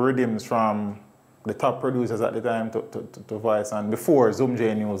 getting rhythms from the top producers at the time to voice, and before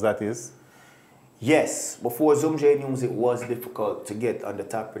Zumjay News, that is? Yes, before Zumjay News, it was difficult to get on the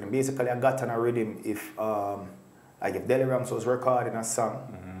top rhythm. Basically, I got on a rhythm if Deli Ranks was recording a song,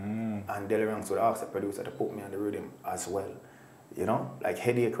 and Deli Ranks would ask the producer to put me on the rhythm as well. You know, like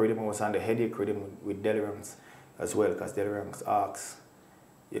Headache Rhythm, I was on the Headache Rhythm with Deli Ranks as well, because Deli Ranks asked,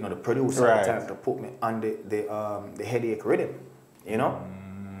 you know, the producer at the time to put me on the Headache Rhythm, you know?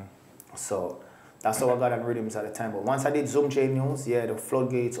 So that's how I got on rhythms at the time. But once I did Zumjay News, yeah, the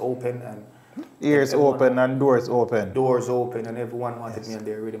floodgates open and Ears open and doors open. Doors open, and everyone wanted me on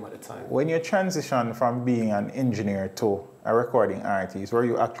their rhythm at the time. When you transitioned from being an engineer to a recording artist, were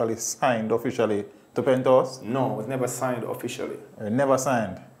you actually signed officially to Penthouse? No, I was never signed officially. Never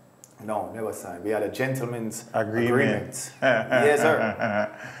signed? No, never signed. We had a gentleman's agreement. Yes, sir.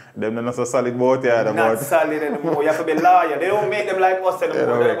 Them not so solid boat here. Not solid anymore. You have to be lawyer. They don't make them like us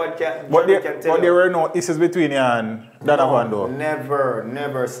anymore. But there were no issues between you and Donovan though?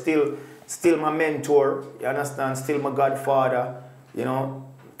 Never. Still my mentor, you understand? Still my godfather, you know.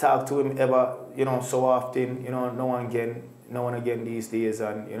 Talk to him ever, you know, so often, you know, no one again these days,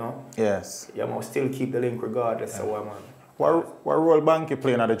 and, you know. Yes. Yeah, man, still keep the link regardless of what, man. What role Banky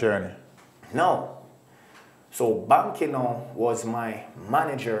playing at the journey? No. So Banky now was my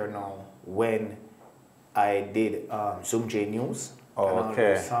manager now when I did Zumjay News and all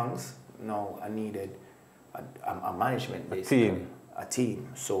those songs. No, I needed a management basically. A team.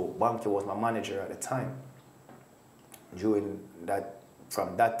 So Banky was my manager at the time.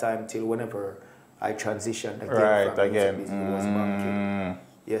 From that time till whenever I transitioned again, it was Banky.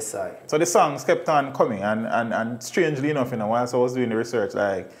 Yes, I. So the songs kept on coming, and strangely enough, you know, whilst I was doing the research,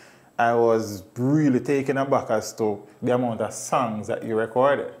 like, I was really taken aback as to the amount of songs that you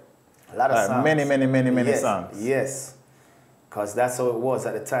recorded. A lot of songs. Many songs. Yes. Because that's how it was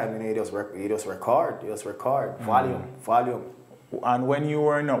at the time. You know, you just record, volume. And when you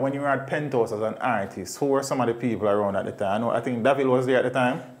were at Penthouse as an artist, who were some of the people around at the time? I think David was there at the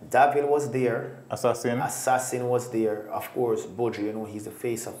time. David was there. Assassin was there. Of course, Budgie, you know, he's the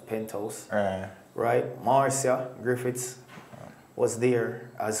face of Penthouse. Right? Marcia Griffiths was there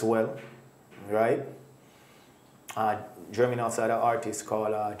as well. Right? German outside an artist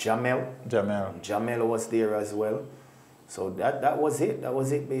called Jamel. Jamel was there as well. So that was it. That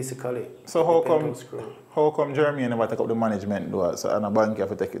was it basically. So how come Jeremy never take up the management though? So and a bank have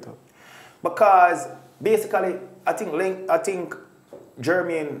to take it up? Because basically I think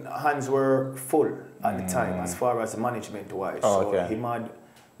Jeremy hands were full at the time as far as management wise. Oh, so he had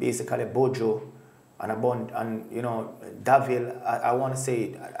basically Bojo and a bond, and you know, Davil, I want to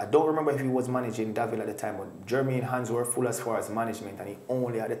say, I don't remember if he was managing Davil at the time, but Jeremy hands were full as far as management, and he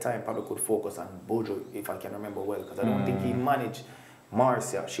only at the time probably could focus on Bojo, if I can remember well, because I don't think he managed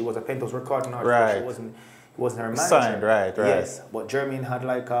Marcia. She was a Pentos recording artist, right. She wasn't her manager. Signed, right. Yes, but Jeremy had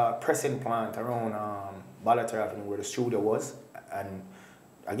like a pressing plant around Ballater Avenue where the studio was, and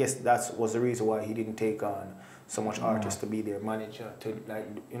I guess that was the reason why he didn't take on so much artists to be their manager, to like,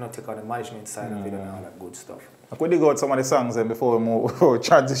 you know, take on the management side of it and all that good stuff. Like, we dig out some of the songs then before we move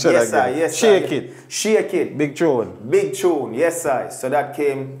transition yes, again. Sir, yes, Shake sir. It. Shake It. Big tune. Big tune, yes sir. So that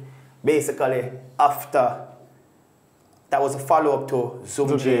came basically after, that was a follow-up to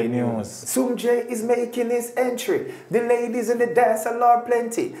Zumjay News. Zumjay is making his entry. The ladies in the dance are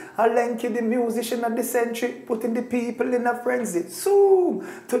plenty. I link you the musician of the century, putting the people in a frenzy. Zoom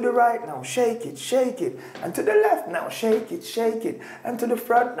to the right now, shake it, and to the left now, shake it, and to the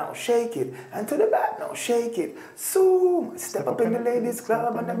front now, shake it, and to the back now, shake it. Zoom, step up in the ladies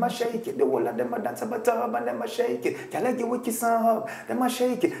club and them a shake it. The whole of them a dance up a tub and them a shake it. Can I get with your song, them a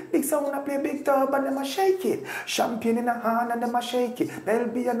shake it. Big sound a play big tub and them a shake it. Champagne in a hand and them a shake it.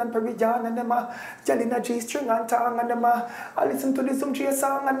 Belgian and Parisian and them a gel in a G-string and tongue and them a I listen to the Zumjay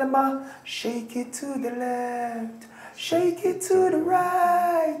song and them a shake it to the left, shake it to the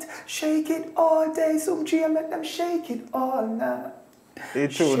right, shake it all day. Zumjay and make them shake it all night.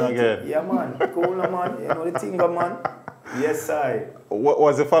 It's tune again. Yeah man, cool man, you know the thing man. Yes I. What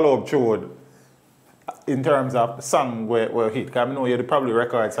was the follow-up tune in terms of song where hit? Because I know you probably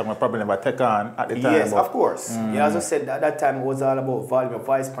record song probably never take on at the time. Yes, of course. Yeah, as I said, at that time it was all about volume,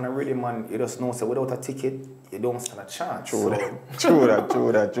 voice, pan and rhythm, and you just know, so without a ticket, you don't stand a chance. True So,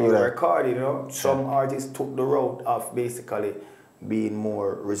 that. You record, you know. Some artists took the road of basically being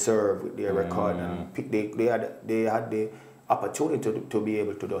more reserved with their record, and they had the opportunity to be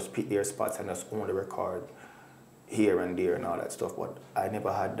able to just pick their spots and just only record here and there and all that stuff. But I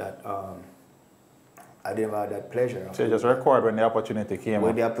never had that. I didn't have that pleasure. So you just record when the opportunity came.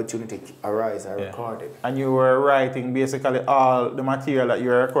 When the opportunity arose, I recorded. And you were writing basically all the material that you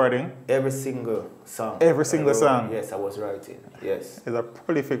were recording? Every single song. Every single song? Yes, I was writing. Yes. He's a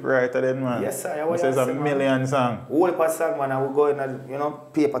prolific writer then, man. Yes, sir. I was. There's a million songs. Whole heap of song, man. I would go in and, you know,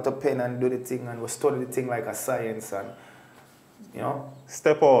 paper to pen and do the thing, and we study the thing like a science, and, you know.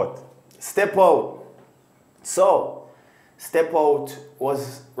 Step Out. Step Out. So, Step Out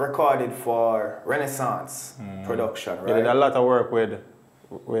was recorded for Renaissance production, right? You did a lot of work with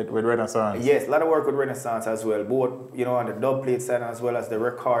Renaissance. Yes, a lot of work with Renaissance as well, both, you know, on the dub plate side as well as the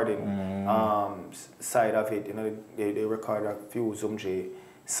recording side of it. You know, they record a few Zumjay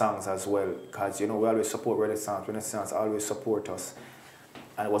songs as well, because, you know, we always support Renaissance. Renaissance always support us.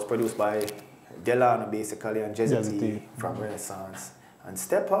 And it was produced by Delano, basically, and Jezzy T from Renaissance. And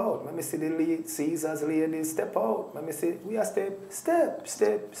Step Out. Let me see the lead, Caesar's ladies. Step out. Let me see. We are step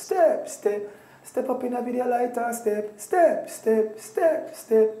up in a video light and step.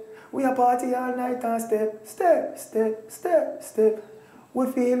 We are party all night and step.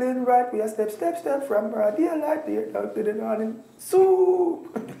 We're feeling right. We are step from broad daylight down to the morning. So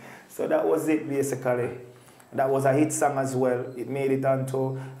that was it basically. That was a hit song as well. It made it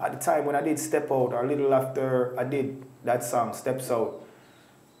onto, at the time when I did Step Out, or a little after I did that song, Steps Out,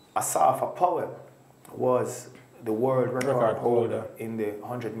 Asafa Powell was the world record holder in the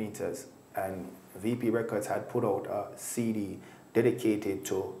 100 meters, and VP Records had put out a CD dedicated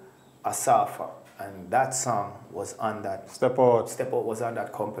to Asafa, and that song was on that. Step Out was on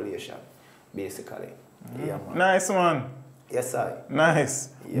that compilation, basically. Yeah, man. Nice, man. Yes, I. Nice.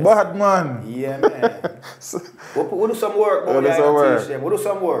 Yes, Bad man. Yeah, man. We'll do some work. We'll do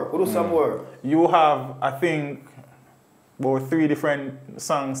some work. You have, I think, about 3 different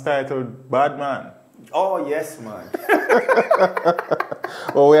songs titled Bad Man. Oh, yes, man.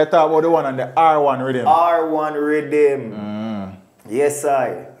 Well, we are talking about the one on the R1 rhythm. R1 rhythm. Yes,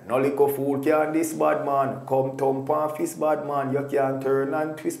 I. No liquor fool can this bad man. Come thump and fist bad man. You can turn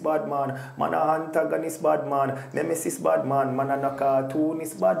and twist bad man. Man a antagonist bad man. Nemesis bad man. Man a no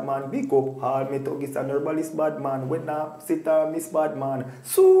cartoonist bad man. Big up all me tuggies and herbalist bad man. When I sit and miss bad man.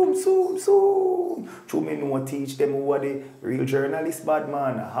 Zoom. True me know teach them who are the real journalist bad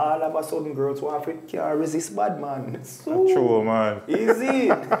man. All of a sudden girls can't resist bad man. Zoom. True, man.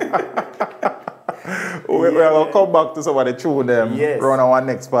 Easy. We'll come back to some of the tune them. Yes. Run our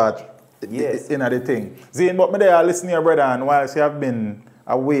next part. Yes. In the thing. Zane, but me there listen to your brother, and whilst you have been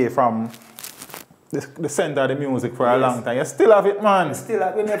away from the center of the music for a long time, you still have it, man. Still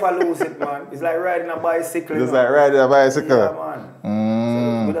have, we never lose it, man. It's like riding a bicycle. It's like riding a bicycle. Yeah,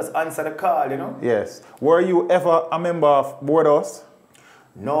 man. So we just answer the call, you know? Yes. Were you ever a member of Board House?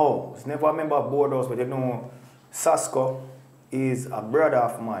 No, I was never a member of Board House, but you know, Sasko is a brother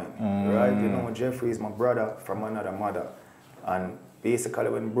of mine, right? You know, Jeffrey is my brother from another mother. And basically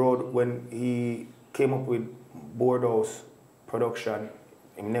when he came up with Board House production,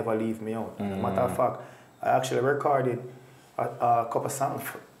 he never leave me out. Matter of fact, I actually recorded a couple songs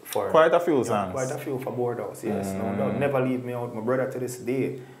for him. Quite a few songs. Quite a few for Board House, yes. No doubt. Never leave me out. My brother to this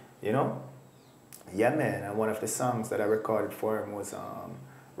day, you know? Yeah, man. And one of the songs that I recorded for him was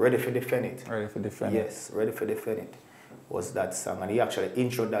Ready for Defend It. Ready for Defend It. Yes, Ready for Defend It was that song. And he actually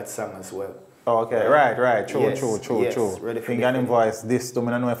introed that song as well. Oh, okay, right. True. Ready for Think you voice this to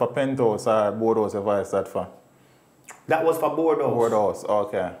me, I know if a Penthouse or Board House you voice that for. That was for Board House. Board House,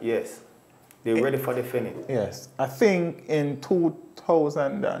 okay. Yes. They're Ready for Defend It. Yes. I think in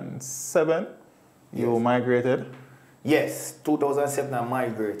 2007 you migrated. Yes, 2007 I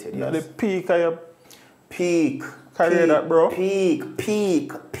migrated. Yes. Yes. The peak of your Peak. career, that bro.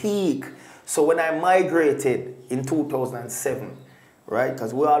 Peak. So when I migrated in 2007, right?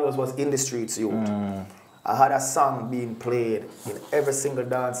 Because we always was in the streets, youth. I had a song being played in every single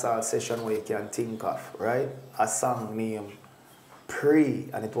dancehall session where you can think of, right? A song named Pray,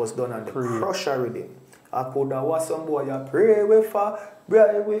 and it was done on the Crusher rhythm. I could have watched some boy you pray with for,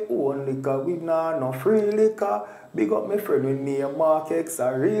 bribe with own liquor, we nah no free liquor. Big up my friend with me and Mark X,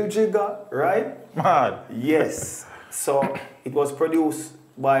 a real jigger, right? Mad. Yes. So it was produced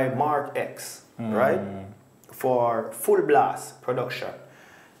by Mark X, right? For Full Blast production.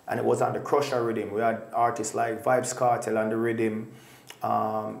 And it was on the Crusher rhythm. We had artists like Vibes Cartel on the rhythm.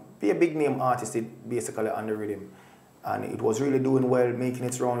 Be a big name artist basically on the rhythm. And it was really doing well, making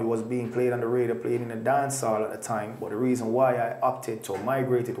its round. It was being played on the radio, played in a dance hall at the time. But the reason why I opted to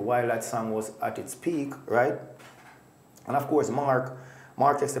migrate it while that song was at its peak, right? And of course, Mark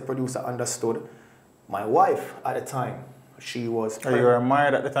as the producer, understood. My wife at the time, she was Oh, you were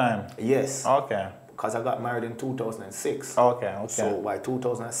married at the time? Yes. Okay. Because I got married in 2006. Okay. So by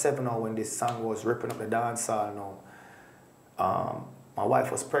 2007 now, when this song was ripping up the dance hall now, my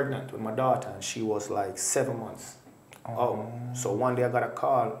wife was pregnant with my daughter, and she was like 7 months. So one day I got a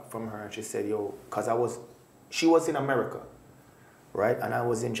call from her, and she said, yo, because she was in America, right? And I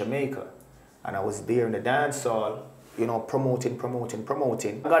was in Jamaica, and I was there in the dance hall, you know, promoting.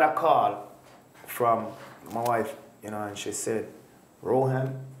 I got a call from my wife, you know, and she said,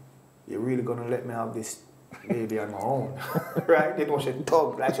 Rohan, you're really gonna let me have this baby on my own, right? You know, she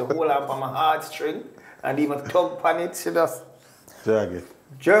tug, like she hold on my heartstring, and even tug on it, she just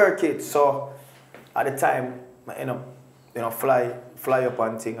jerk it. So at the time, I end up, you know, fly up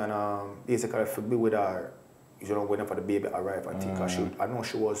and thing, and basically to be with her, you know, whenever the baby arrived, I think I know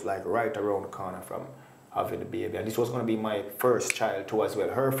she was like right around the corner from having the baby, and this was gonna be my first child too as well.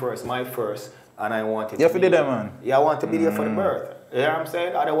 Her first, my first, and I wanted to be there, man. Yeah, I want to be there for the birth. You know what I'm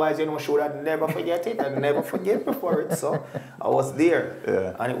saying? Otherwise, you know, she would have never forget it and never forget before it. So I was there.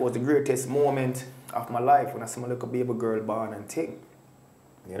 Yeah. And it was the greatest moment of my life when I saw my little baby girl born and thing.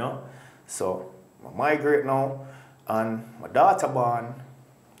 You know? So I migrate now, and my daughter born.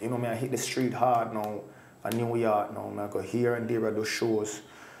 You know, I hit the street hard now in New York now. I go here and there, I do shows.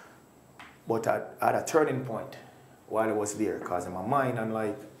 But I had a turning point while I was there, because in my mind, I'm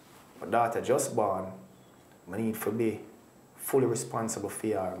like, my daughter just born, I need to be fully responsible for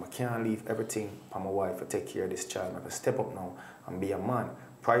her. I can't leave everything for my wife to take care of this child. I have to step up now and be a man.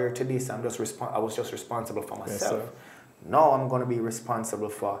 Prior to this, I was just responsible for myself. Yes, now I'm going to be responsible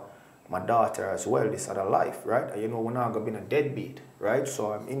for my daughter as well, this other life, right? And you know, we're not going to be in a deadbeat, right?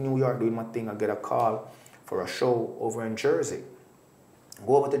 So I'm in New York doing my thing. I get a call for a show over in Jersey.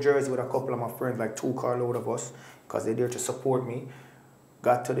 Go over to Jersey with a couple of my friends, like 2 carload of us, because they're there to support me.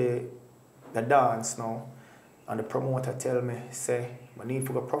 Got to the dance now, and the promoter tell me, say, I need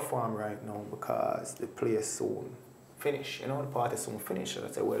to go perform right now because the place soon finish. You know, the party soon finish. And I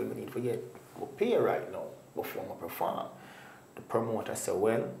said, well, I need to go pay right now before I perform. The promoter said,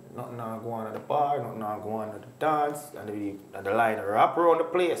 well, nothing now go on at the bar, nothing now go on at the dance, and the line wrap around the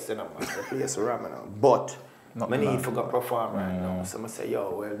place, you know, the place around, you know. But I need to go perform right now. So I say,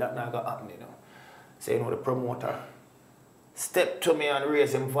 yo, well, that not gonna happen, you know. So, you know, the promoter stepped to me and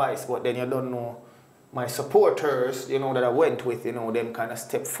raised him voice, but then you don't know, my supporters, you know, that I went with, you know, them kind of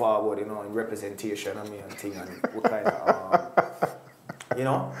step forward, you know, in representation of me and thing, and we kind of, you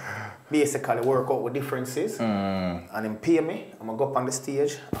know. basically work out with differences and him pay me. I'm gonna go up on the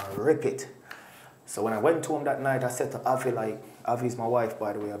stage and rip it. So when I went to him that night, I said to Avi, like, Avi's my wife,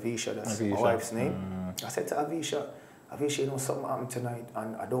 by the way, Avisha, that's my wife's name. I said to Avisha, you know, something happened tonight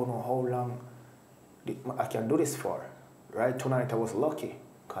and I don't know how long I can do this for, right? Tonight I was lucky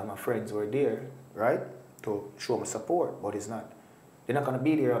because my friends were there, right, to show me support, but they're not gonna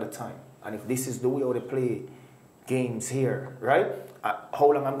be there all the time. And if this is the way how they play games here, right,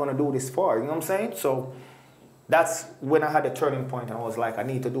 how long I'm gonna do this for, you know what I'm saying? So that's when I had a turning point and I was like, I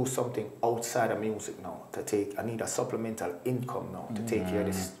need to do something outside of music now I need a supplemental income now to take care of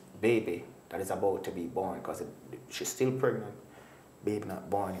this baby that is about to be born because she's still pregnant, baby not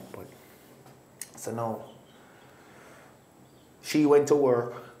born yet. But so now she went to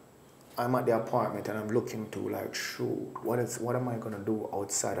work, I'm at the apartment and I'm looking to like, shoot, what am I gonna do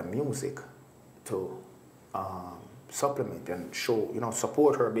outside of music to supplement and show, you know,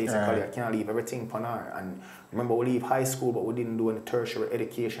 support her basically. I can't leave everything upon her. And remember, we leave high school, but we didn't do any tertiary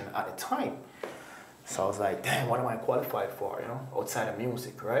education at the time. So I was like, damn, what am I qualified for, you know, outside of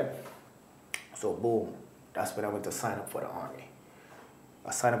music, right? So boom, that's when I went to sign up for the army.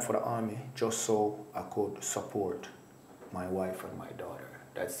 I signed up for the army just so I could support my wife and my daughter.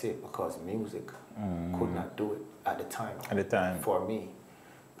 That's it, because music could not do it at the time. At the time. For me.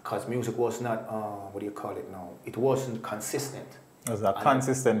 Because music was not, what do you call it now? It wasn't consistent. It was a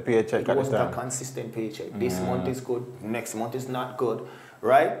consistent paycheck at the time. It wasn't a consistent paycheck. This month is good, next month is not good,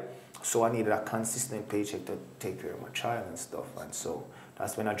 right? So I needed a consistent paycheck to take care of my child and stuff. And so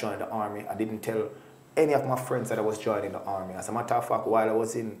that's when I joined the army. I didn't tell any of my friends that I was joining the army. As a matter of fact, while I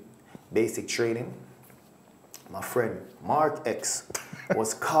was in basic training, my friend Mark X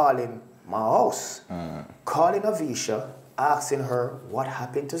was calling my house, calling Avisha, asking her what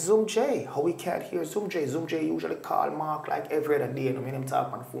happened to Zumjay, how we can't hear Zumjay. Zumjay usually call Mark like every other day, and I mean him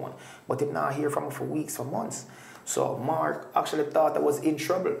talk on the phone, but him not hear from him for weeks, for months. So Mark actually thought I was in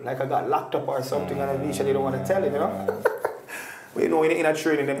trouble, like I got locked up or something, and Avisha didn't want to tell him, you know. But you know, in a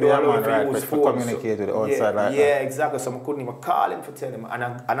training, them don't allow him to use phone. Communicate with the outside like that. Yeah, exactly. So I couldn't even call him to tell him. And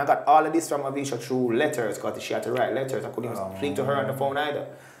I got all of this from Avisha through letters, because she had to write letters. I couldn't even speak to her on the phone either.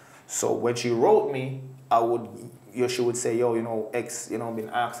 So when she wrote me, she would say, yo, you know, X, you know, been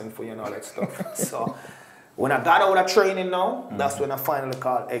asking for you and all that stuff. So when I got out of training now, that's when I finally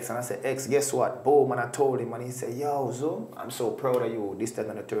called X and I said, X, guess what? Boom, and I told him and he said, yo, Zoom, I'm so proud of you. This, that,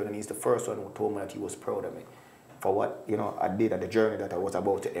 and the third. And he's the first one who told me that he was proud of me for what, you know, I did at the journey that I was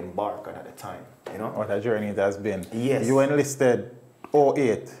about to embark on at the time, you know? What a journey it has been. Yes. You enlisted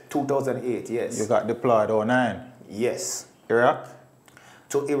 2008. 2008, yes. You got deployed 2009. Yes. Iraq?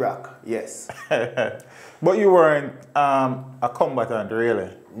 To Iraq, yes. But you weren't a combatant,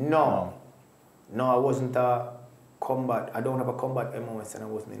 really? No, I wasn't a combat. I don't have a combat MOS, and I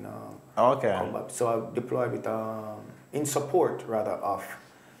wasn't in combat. So I deployed with in support rather of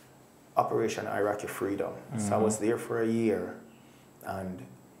Operation Iraqi Freedom. So I was there for a year, and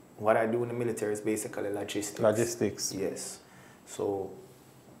what I do in the military is basically logistics. Logistics. Yes. So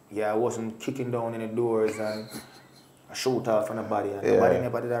yeah, I wasn't kicking down any doors and shoot off on the body, and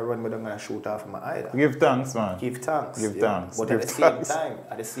nobody that run me down and shoot off on my either. Give thanks, man. Give thanks. Give thanks. But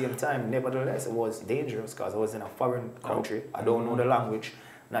at the same time, nevertheless, it was dangerous because I was in a foreign country. I don't know the language,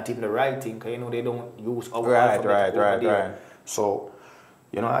 not even the writing, because you know they don't use our alphabet over there. So,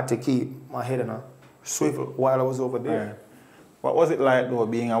 you know, I had to keep my head in a swivel while I was over there. Right. What was it like though,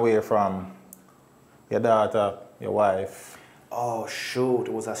 being away from your daughter, your wife? Oh shoot,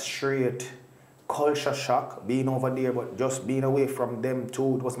 it was a straight culture shock being over there, but just being away from them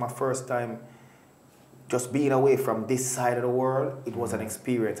too. It was my first time just being away from this side of the world. It was an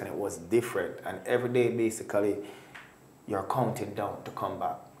experience and it was different. And every day basically you're counting down to come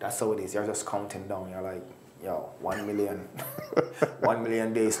back. That's how it is. You're just counting down. You're like, yo, 1 million 1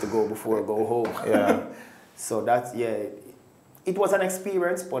 million days to go before I go home. Yeah. So that's, yeah, it was an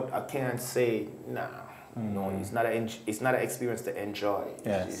experience, but I can't say nah. No, it's not an experience to enjoy.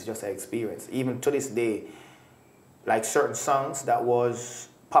 Yes. It's just an experience. Even to this day, like certain songs that was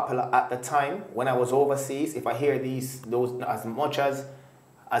popular at the time when I was overseas, if I hear those as much as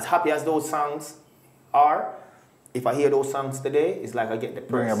happy as those songs are, if I hear those songs today, it's like I get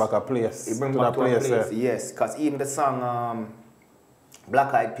depressed. Bring it back a place. It brings back to a place. Yes, because even the song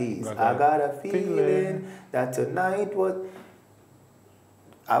Black Eyed Peas, I got a feeling that tonight was.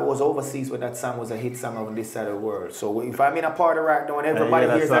 I was overseas when that song was a hit song on this side of the world. So if I'm in a party right now and everybody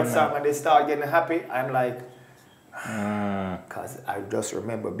hears that song and they start getting happy, I'm like, because I just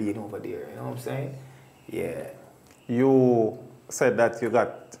remember being over there. You know what I'm saying? Yeah. You said that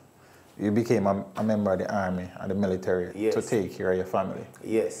you became a member of the army and the military Yes. to take care of your family.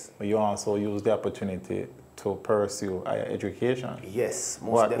 Yes. But you also used the opportunity to pursue higher education. Yes,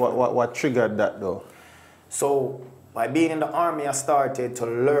 most definitely. What triggered that though? So by being in the army, I started to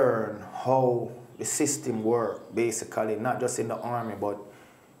learn how the system worked, basically, not just in the army, but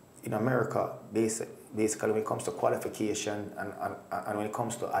in America, basically when it comes to qualification and when it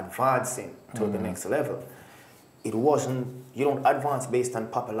comes to advancing to the next level. It wasn't, you don't advance based on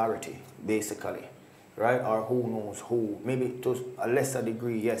popularity, basically, right? Or who knows who. Maybe to a lesser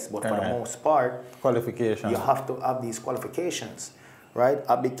degree, yes, but for the most part, qualifications. You have to have these qualifications, right?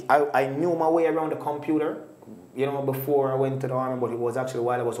 I knew my way around the computer, you know, before I went to the army, but it was actually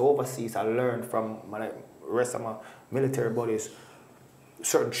while I was overseas, I learned from my rest of my military buddies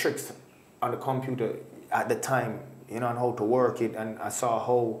certain tricks on the computer at the time, you know, and how to work it, and I saw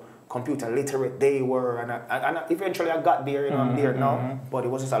how computer literate they were, and eventually I got there, you know, I'm there now, but it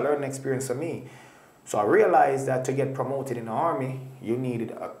was just a learning experience for me. So I realized that to get promoted in the army, you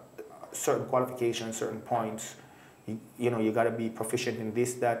needed a certain qualifications, certain points. You know, you got to be proficient in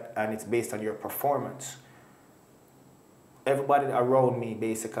this, that, and it's based on your performance. Everybody around me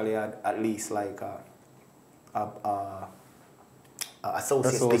basically had at least like a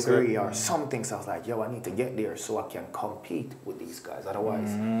associate's degree or something. So I was like, yo, I need to get there so I can compete with these guys.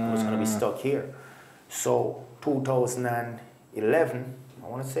 Otherwise, I was going to be stuck here. So 2011, I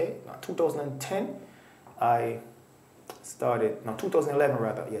want to say, 2010, I started, no, 2011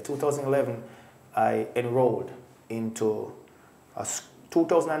 rather, yeah, 2011, I enrolled into,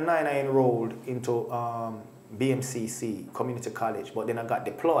 2009 I enrolled into BMCC, community college, but then I got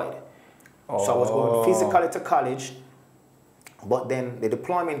deployed. So I was going physically to college, but then the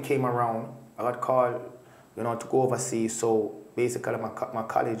deployment came around. I got called, you know, to go overseas. So basically my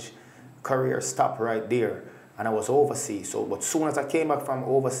college career stopped right there, and I was overseas. So, but soon as I came back from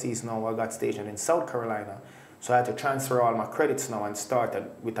overseas now, I got stationed in South Carolina. So I had to transfer all my credits now and started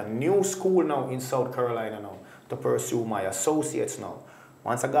with a new school now in South Carolina now to pursue my associates now.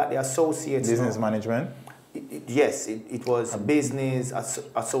 Once I got the associates, business management. Yes, it was business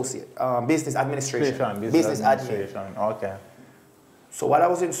associate, business administration. Business administration. Okay. So while I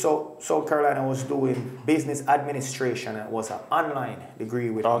was in South Carolina, I was doing business administration. It was an online degree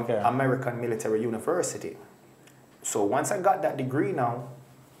with American Military University. So once I got that degree now,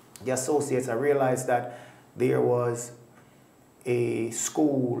 the associates, I realized that there was a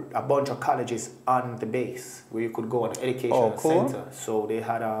school, a bunch of colleges on the base where you could go on an educational center. So they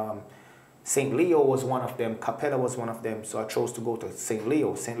had St. Leo was one of them, Capella was one of them, so I chose to go to St.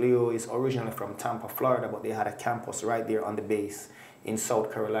 Leo. St. Leo is originally from Tampa, Florida, but they had a campus right there on the base in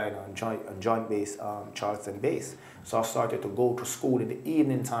South Carolina, on joint base, Charleston base. So I started to go to school in the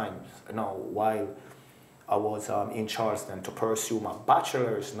evening times, you know, while I was in Charleston to pursue my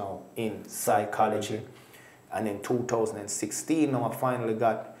bachelor's now in psychology. And in 2016, now I finally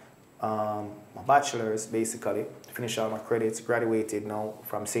got my bachelor's, basically, finished all my credits, graduated now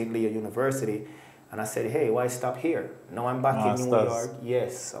from St. Leo University. And I said, hey, why stop here? Now I'm back in New York.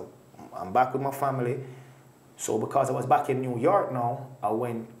 Yes, so I'm back with my family. So because I was back in New York now, I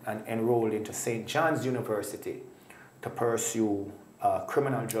went and enrolled into St. John's University to pursue a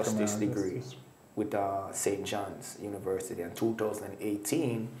criminal justice degree with St. John's University. In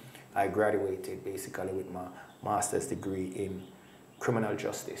 2018, I graduated basically with my master's degree in criminal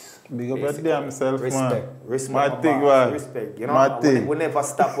justice. Big up your damn self, man. Respect, man. Respect, you know. We never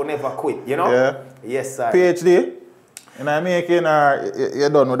stop, we never quit, you know? Yeah. Yes, sir. PhD? And I'm making, you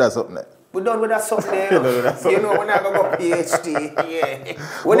don't know that's something. We done with that something. You know, we're not going to go PhD.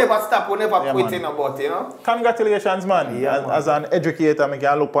 Yeah. We never stop, we never quit, about, you know? Congratulations, man. Yeah, as an educator, I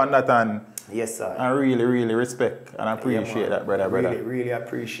can look on that and yes, sir. And really, really respect and appreciate that, brother. Really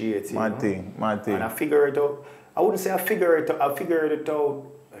appreciate it. Mad thing. And I figure it out. I wouldn't say I figured it out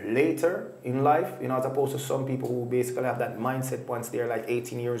later in life, you know, as opposed to some people who basically have that mindset once they're like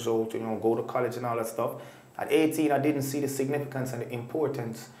 18 years old to, you know, go to college and all that stuff. At 18, I didn't see the significance and the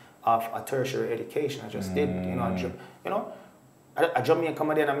importance of a tertiary education. I just didn't, you know. I jump in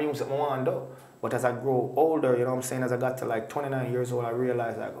comedy and music I want to do. But as I grow older, you know what I'm saying, as I got to like 29 years old, I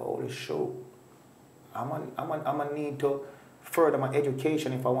realized like, holy shit, I'm gonna need to further my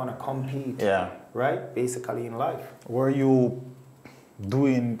education if I want to compete, right? Basically in life. Were you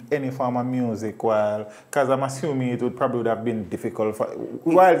doing any form of music while, because I'm assuming it would probably have been difficult for,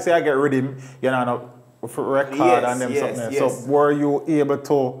 while say I get rhythm, you know, for record and them something. So were you able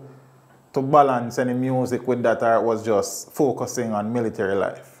to balance any music with that, or it was just focusing on military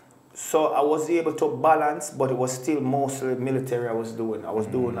life? So I was able to balance, but it was still mostly military I was doing. I was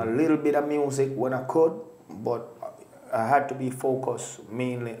doing a little bit of music when I could, but I had to be focused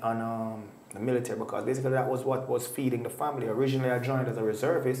mainly on the military because basically that was what was feeding the family. Originally, I joined as a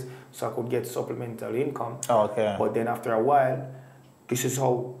reservist so I could get supplemental income. Okay. But then after a while, this is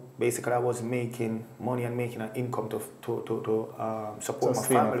how basically I was making money and making an income to support my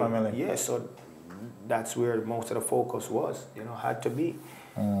family. Yeah, so that's where most of the focus was, you know, had to be.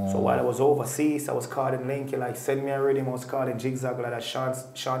 So while I was overseas, I was calling Linky, like, send me a rhythm. I was calling Jigsaw, like that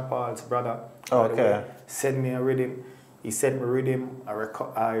Sean Paul's brother. Okay. Send me a rhythm. He sent me a rhythm.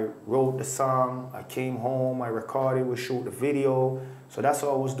 I wrote the song. I came home. I recorded. We shoot the video. So that's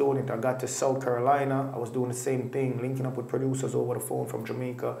how I was doing it. I got to South Carolina. I was doing the same thing, linking up with producers over the phone from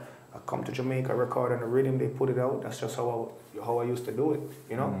Jamaica. I come to Jamaica, record on the rhythm. They put it out. That's just how I used to do it,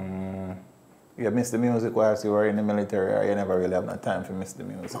 you know? You miss the music whilst you were in the military, or you never really have no time to miss the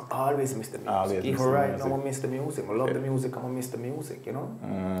music? I always miss the music. Always Even miss the right music. now, I miss the music. I love the music, I'm gonna miss the music, you know?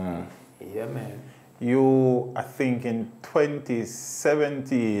 Yeah, man. You, I think in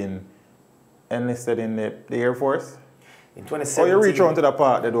 2017, enlisted in the Air Force? In 2017. Oh, you reach on to the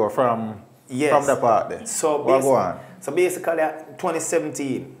part the door from the part there? So, go on. So basically,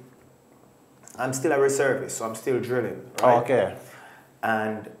 2017, I'm still a reservist, so I'm still drilling, right? Oh, okay.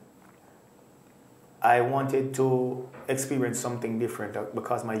 And I wanted to experience something different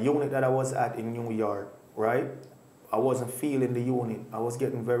because my unit that I was at in New York, right? I wasn't feeling the unit. I was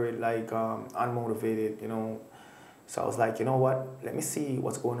getting very unmotivated, you know. So I was like, you know what? Let me see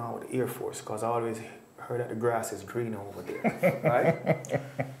what's going on with the Air Force because I always heard that the grass is green over there, right?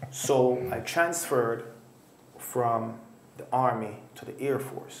 So I transferred from the Army to the Air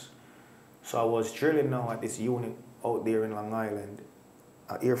Force. So I was drilling now at this unit out there in Long Island,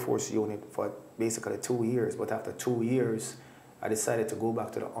 an Air Force unit for basically 2 years. But after 2 years, I decided to go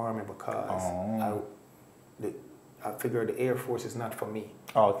back to the Army because I figured the Air Force is not for me.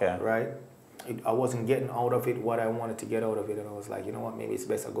 Okay. Right? I wasn't getting out of it what I wanted to get out of it. And I was like, you know what, maybe it's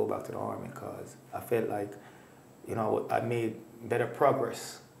best I go back to the Army because I felt like, you know, I made better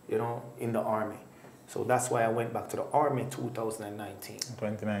progress, you know, in the Army. So that's why I went back to the Army in 2019.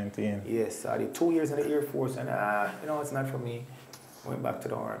 2019. Yes, I did 2 years in the Air Force and, you know, it's not for me. Went back to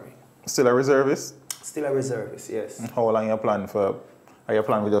the Army. Still a reservist? Still a reservist, yes. How long you plan for? Are you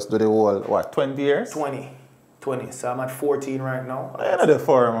planning to just do the whole, what, 20 years? 20. So I'm at 14 right now. You're not that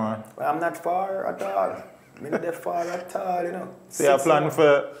far, man. I'm not far at all. I'm not that far at all, you know. So you plan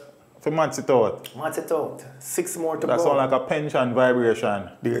for match it out? Match it out. 6 more to That go. sound like a pension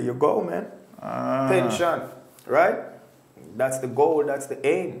vibration. There you go, man. Pension, right? That's the goal, that's the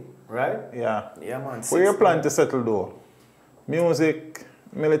aim, right? Yeah. Yeah, man. Where you plan to settle though? Music,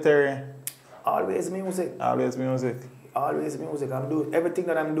 military? Always music. Always music. Always music. I'm doing everything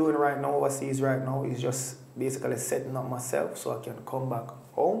that I'm doing right now, overseas right now, is just basically setting up myself so I can come back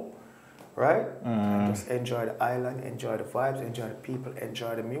home, right? And just enjoy the island, enjoy the vibes, enjoy the people,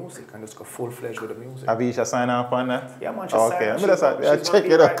 enjoy the music, and just go full-fledged with the music. Avisha sign off on that? Yeah, man, she signed up. Okay, check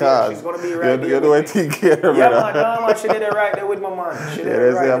it out, cause she's gonna be right there. You're doing thing here, brother. Yeah, man, she did it right there with my man. She did it They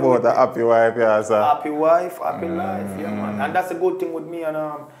right say there about a happy wife, yeah, sir. happy wife, happy life, yeah, man. And that's a good thing with me and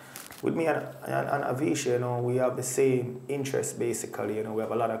Avisha, you know, we have the same interests basically, you know, we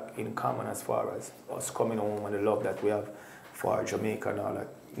have a lot in common as far as us coming home and the love that we have for Jamaica and all that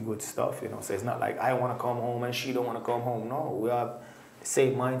good stuff, you know. So it's not like I want to come home and she don't want to come home. No, we have the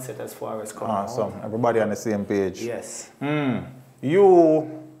same mindset as far as coming home. Awesome. Everybody on the same page. Yes. You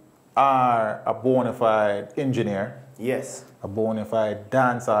are a bona fide engineer. Yes. A bona fide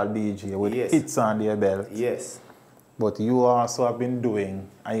dancehall DJ with hits on their belt. Yes. But you also have been doing,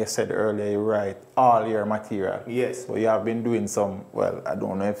 and you said earlier, you write all your material. Yes. But you have been doing some, well, I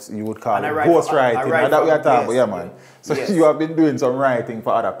don't know if you would call And it ghostwriting. that we are talking about, yeah, man. So Yes. you have been doing some writing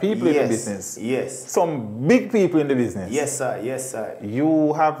for other people in the business. Yes. Some big people in the business. Yes, sir. Yes, sir.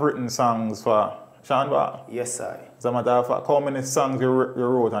 You have written songs for Sean Ball. Yes, sir. As a matter of fact, how many songs you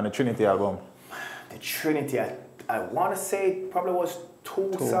wrote on the Trinity album? The Trinity, I want to say it probably was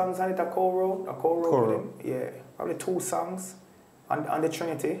two songs on it I co-wrote with him. Yeah, probably 2 songs on the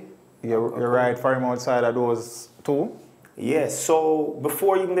Trinity. You write for him outside of those 2? Yes, so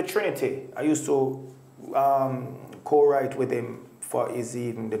before even the Trinity, I used to co-write with him for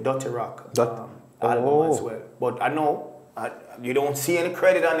the Dirty Rock album as well. But I know you don't see any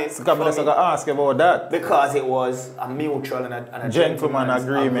credit on it. So I'm going to ask you about that. Because it was a mutual and a gentleman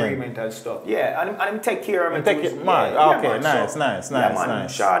agreement and stuff. Yeah, and him take care of me.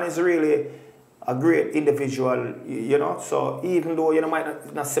 Nice. Sean is really a great individual, you know. So even though you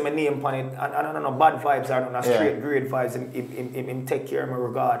might not see my name on it, and I don't know, bad vibes are not straight, great vibes, him take care of me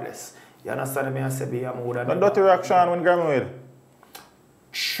regardless. You understand me? I say, I'm more than Dirty Rock, Sean, when Grammy with?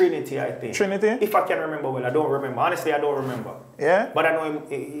 Trinity, I think. Trinity? If I can remember well, I don't remember. Honestly, I don't remember. Yeah? But I know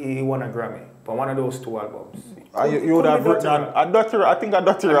he won a Grammy for one of those 2 albums. You would have written a Dirty Rock. I think a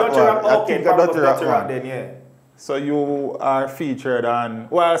Dirty Rock. Okay, probably Dirty Rock then, yeah. So you are featured on,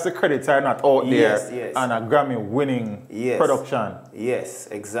 well, the credits are not out there, on a Grammy-winning production. Yes,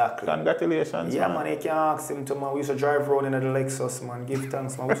 exactly. Congratulations, yeah, man. You can ask him to, man. We used to drive around in the Lexus, man. Give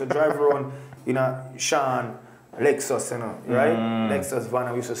thanks, man. We used to drive around in a Sean Lexus, you know, right? Lexus van,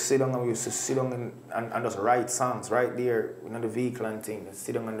 and we used to sit down and just write songs right there, you know, the vehicle and thing. Just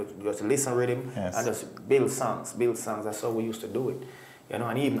sit down and just listen rhythm and just build songs. That's how we used to do it. You know,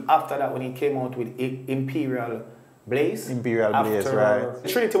 and even after that, when he came out with Imperial Blaze. Right.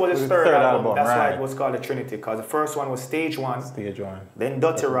 Trinity was his third album. That's why it was called the Trinity, because the first one was Stage 1. Then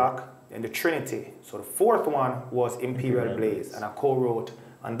Dirty Rock, then the Trinity. So the fourth one was Imperial Blaze, and I co-wrote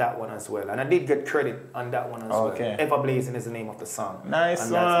on that one as well. And I did get credit on that one as well. Ever Blazing is the name of the song. Nice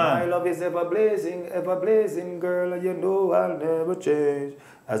and one. My love is ever blazing, girl, and you know I'll never change.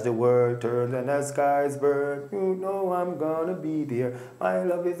 As the world turns and the skies burn, you know I'm gonna be there. My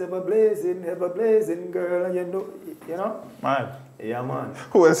love is ever blazing, girl, and you know? Man. Yeah, man.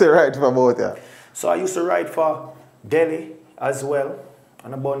 Who else you write for both you? So I used to write for Delhi as well,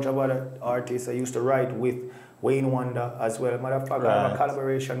 and a bunch of other artists. I used to write with Wayne Wonder as well. Matter of fact, I have a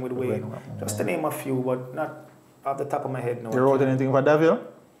collaboration with Wayne. Just to name a few, but not off the top of my head now. You wrote anything for Davil?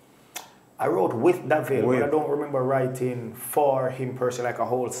 I wrote with Davil, but I don't remember writing for him personally, like a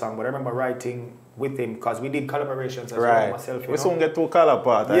whole song. But I remember writing with him because we did collaborations as well myself. We soon get to color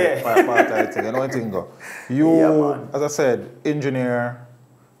part. I think. You know what I think? You, as I said, engineer,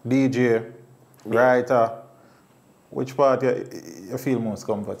 DJ, writer. Which part you feel most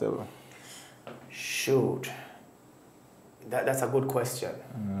comfortable? Shoot. That's a good question.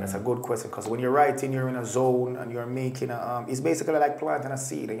 That's a good question, because when you're writing, you're in a zone and you're making it's basically like planting a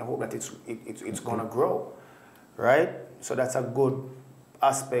seed and you hope that it's gonna grow, right? So that's a good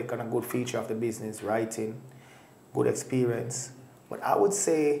aspect and a good feature of the business, writing, good experience. But I would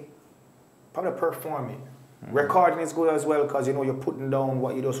say probably performing. Recording is good as well, because you know you're putting down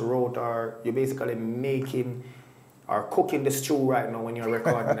what you just wrote, or you're basically making or cooking the stew right now when you're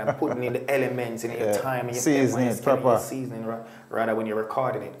recording and putting in the elements in your time and your seasoning it proper. Seasoning rather when you're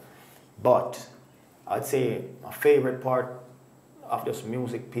recording it. But I'd say my favorite part of this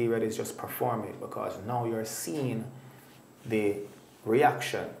music period is just performing it, because now you're seeing the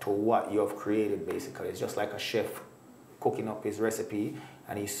reaction to what you have created basically. It's just like a chef cooking up his recipe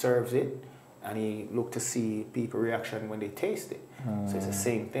and he serves it and he look to see people reaction when they taste it. So it's the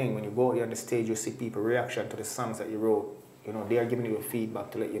same thing. When you go out there on the stage, you see people reaction to the songs that you wrote. You know, they are giving you a feedback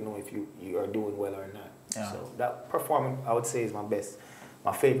to let you know if you are doing well or not. So that performing, I would say, is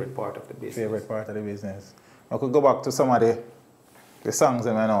my favorite part of the business. Favorite part of the business. I could go back to some of the songs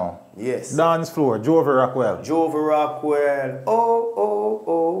that I know. Yes. Dance Floor, Jovi Rockwell. Jovi Rockwell. Oh, oh,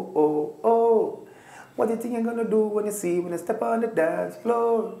 oh, oh, oh. What do you think you're gonna do when you step on the dance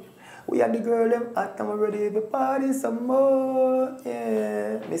floor? We are the girl them hot and we're ready to party some more.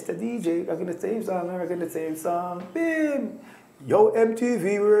 Yeah. Mr. DJ, rocking the same song, Bim. Yo,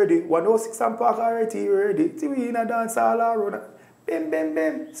 MTV ready. 106 and Park already ready. See we in a dance all around. Bim, bim,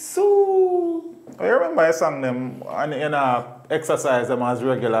 bim. So. I remember I sang them and exercise them as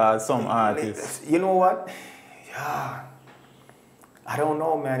regular as some artists. You know what? Yeah. I don't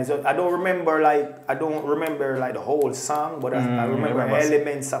know, man. I don't remember like the whole song, but I remember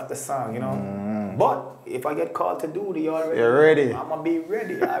elements of the song, you know. But if I get called to duty already, you're ready. I'm gonna be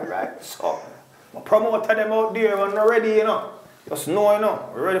ready, all right. So I promoter them out there when they're ready, you know. Just know, you know,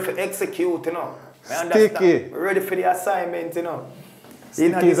 we're ready for execute, you know. Sticky. We're ready for the assignment, you know.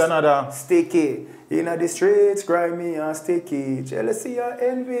 Sticky is another. Sticky. In the streets, grimy and sticky. Jealousy and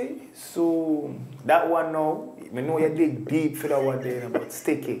envy. So that one now, I know you dig deep for that one there, but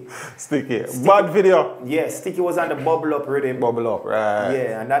sticky. Sticky. Bad video. Yeah, Sticky was on the bubble up rhythm. Bubble up, right.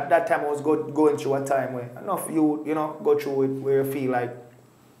 Yeah, and that time I was going through a time where enough you know, go through it where you feel like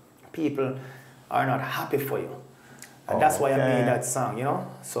people are not happy for you. And that's why I made that song, you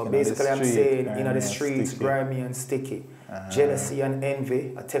know? So basically I'm saying, the streets, grimy and sticky. Jealousy and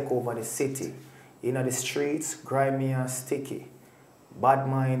envy, I take over the city. The streets, grimy and sticky. Bad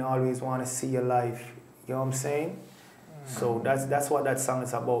mind always want to see your life. You know what I'm saying? So that's what that song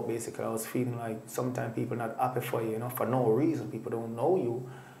is about, basically. I was feeling like sometimes people not happy for you, for no reason. People don't know you,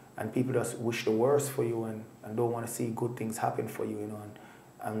 and people just wish the worst for you and don't want to see good things happen for you,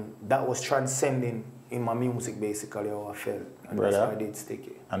 And that was transcending in my music, basically, how I felt. And that's why I did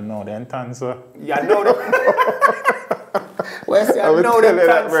Sticky. I know the answer. Yeah, I know that. Where's the I will know tell them you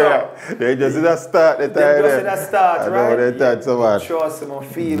that, time, so? brother. They just did a start the time. They just did a start, right? I know they did so much. Trust him,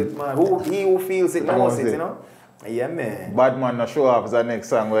 feel it, man. He who feels it knows it, you know? Yeah, man. Bad Man No Show Off is the next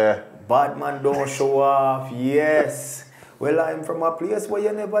song where... Bad man don't show off, yes. Well, I'm from a place where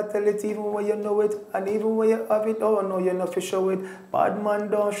you never tell it, even when you know it. And even when you have it, oh no, you're not for show it. Bad man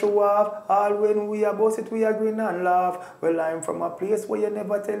don't show off. All when we are boss it, we are grin and laugh. Well, I'm from a place where you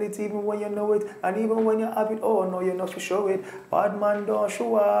never tell it, even when you know it. And even when you have it, oh no, you're not for show it. Bad man don't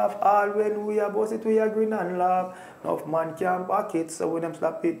show off. All when we are boss it, we are grin and laugh. Enough man can't back it, so when them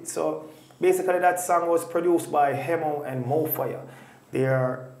slap it. So basically that song was produced by Hemo and Mofire. They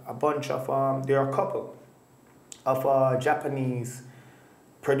are a bunch of, they are a couple of Japanese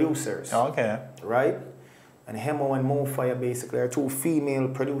producers. Okay. Right? And Hemo and Mofire basically are two female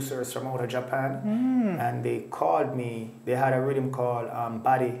producers from out of Japan. And they called me, they had a rhythm called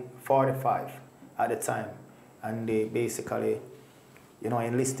Body 45 at the time. And they basically, you know,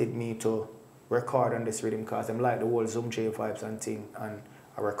 enlisted me to record on this rhythm because I'm like the whole Zumjay vibes and thing. And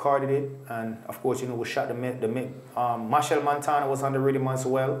I recorded it, and of course, you know, we shot Marshall Montana was on the rhythm as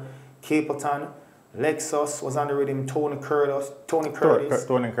well, Capleton, Lexus was on the rhythm, Tony Curtis. Tony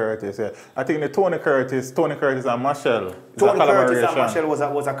Curtis, yeah. I think the Tony Curtis and Marshall. Tony Curtis and Marshall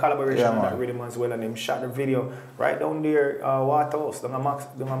was a collaboration on that rhythm as well, and them shot the video right down there, Waterhouse, down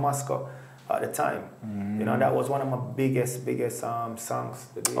in Moscow at the time. You know, that was one of my biggest songs.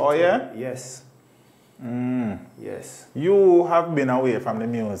 Oh yeah? Yes. Yes. You have been away from the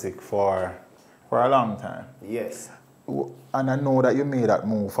music for a long time. Yes. And I know that you made that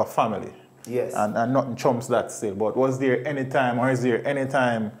move for family. Yes. And nothing trumps that still. But was there any time, or is there any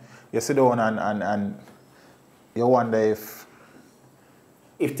time you sit down and you wonder if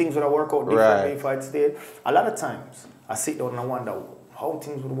things would have worked out differently if I'd stayed? A lot of times I sit down and I wonder how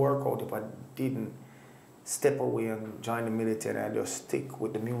things would work out if I didn't step away and join the military and I just stick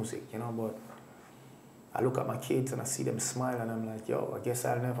with the music, you know. But I look at my kids and I see them smile and I'm like, yo, I guess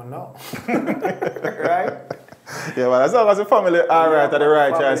I'll never know. Right? Yeah, but as long as the family are right at the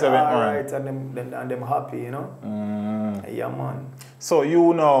right choice of it, man. Right, and them happy, you know? Yeah, man. So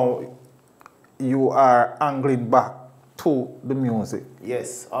you know you are angling back to the music.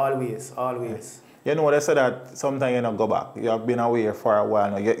 Yes, always, always. You know, they say that sometimes you don't go back. You have been away for a while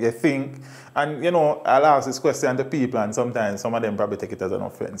now. You think, and you know, I'll ask this question to people, and sometimes some of them probably take it as an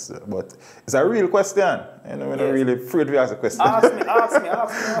offense. But it's a real question. You know, we're not really afraid to ask a question.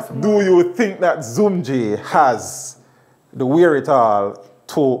 Ask me. Do you think that Zumjay has the wherewithal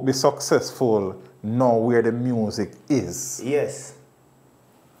to be successful now where the music is? Yes.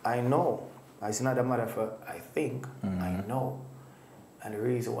 I know. It's not a matter of I think. I know. And the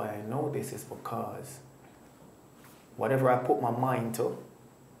reason why I know this is because whatever I put my mind to,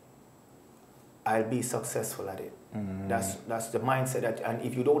 I'll be successful at it. That's the mindset. And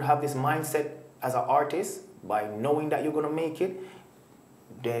if you don't have this mindset as an artist, by knowing that you're going to make it,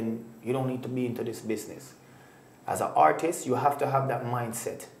 then you don't need to be into this business. As an artist, you have to have that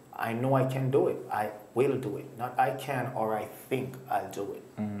mindset. I know I can do it. I will do it. Not I can or I think I'll do it.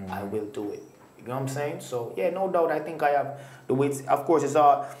 I will do it. You know what I'm saying? So, yeah, no doubt, I think I have the weight. Of course, it's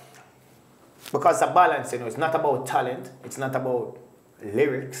all, because it's a balance, you know, it's not about talent, it's not about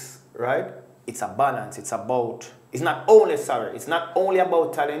lyrics, right? It's a balance, it's about, it's not only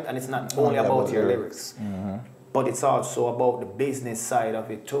about talent, and it's not only about your lyrics. But it's also about the business side of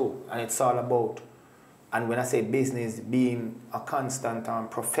it too. And it's all about, and when I say business, being a constant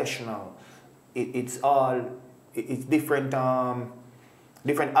professional, it's different,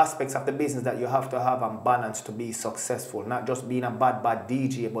 different aspects of the business that you have to have and balance to be successful. Not just being a bad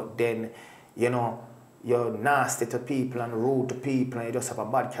DJ, but then, you know, you're nasty to people and rude to people and you just have a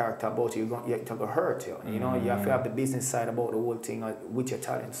bad character about you, it's going to hurt you. You know, you have to have the business side about the whole thing with your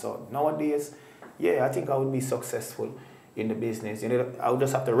talent. So nowadays, yeah, I think I would be successful in the business. You know, I would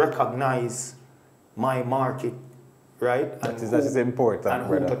just have to recognize my market, right? That is important. And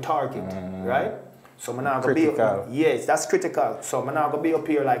who to target, right? So I'm not gonna be yes, that's critical. So I'm not gonna be up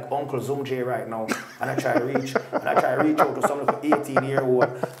here like Uncle Zumjay right now, and I try to reach out to some little 18-year-old,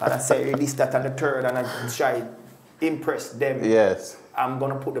 and I say this, that, and the third, and I try to impress them. Yes. I'm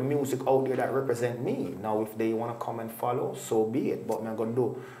gonna put the music out there that represent me. Now, if they wanna come and follow, so be it. But I'm gonna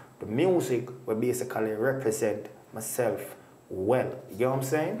do the music will basically represent myself well. You know what I'm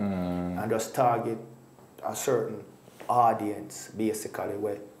saying? And just target a certain audience basically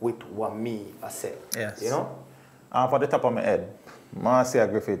with what me I said. Yes. You know? For the top of my head, Marcia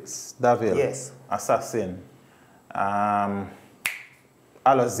Griffiths, Davil, yes. Assassin,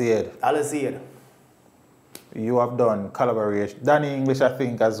 Alazid. You have done collaboration. Danny English, I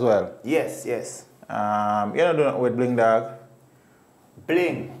think, as well. Yes, yes. You know, do it with Bling Dog?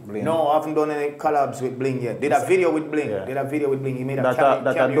 Bling. Bling. No, I haven't done any collabs with Bling yet. Did a video with Bling. Yeah. Did a video with Bling. He made a That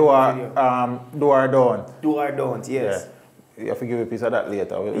cameo video. do or don't. Do or don't, yes. Yeah. You have to give a piece of that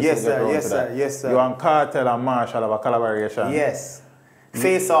later. We'll Yes, still get sir. around Yes, to sir. that. Yes, sir. You and Cartel and Marshall have a collaboration. Yes.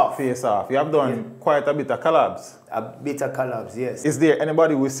 Face Off. Face Off. You have done quite a bit of collabs. A bit of collabs, yes. Is there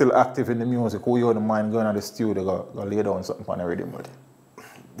anybody who is still active in the music who you wouldn't mind going to the studio go lay down something on the rhythm with?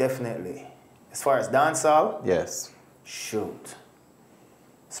 Definitely. As far as dancehall, Yes. shoot.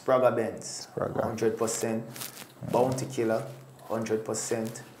 Spragga Benz, Spragga. 100%. Bounty Killer,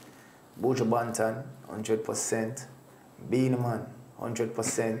 100%. Buju Banton, 100%. Beanie Man,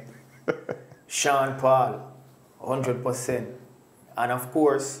 100%. Sean Paul, 100%. And of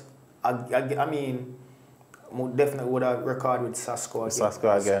course, I mean, definitely would have record with Sasko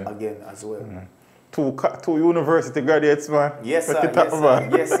again. Again as well. Two university graduates, man. Yes, sir. What you talking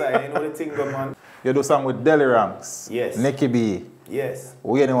about? Yes, sir. You know the thing, man. You do some with Deli Ranks. Yes. Nicky B. Yes.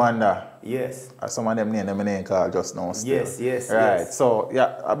 Wayne Wonder. Yes. Some of them name call just now still. Yes, yes, right. yes. So,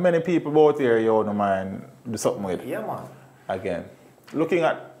 yeah, many people out here you don't mind do something with. Yeah, man. Again. Looking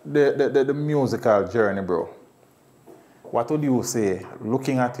at the musical journey, bro. What would you say,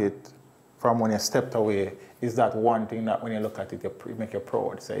 looking at it from when you stepped away, is that one thing that when you look at it, you make you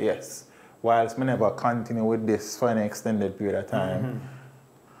proud? Say, yes, whilst I never continue with this for an extended period of time,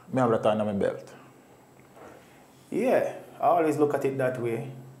 I have that under my belt. Yeah, I always look at it that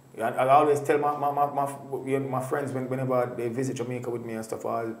way. I always tell my friends whenever they visit Jamaica with me and stuff,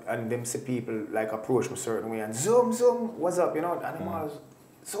 and them see people like approach me a certain way and Zoom, what's up, you know? And I'm always,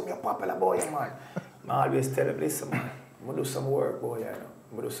 Zoom, you're popular boy, man. I always tell them, listen, man, I'm gonna do some work, boy, you know.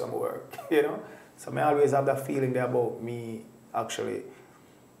 I'm gonna do some work, you know? So I always have that feeling there about me actually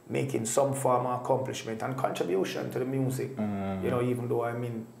making some form of accomplishment and contribution to the music, you know, even though I'm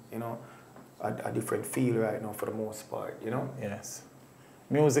in, you know, a different field right now for the most part, you know? Yes.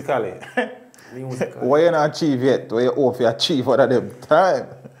 Musically. Musically. What you not achieve yet? What you hope you achieve at them time?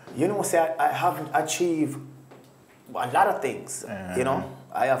 You know, say I haven't achieved a lot of things, you know?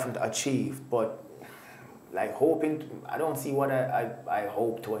 I haven't achieved, but like hoping, I don't see what I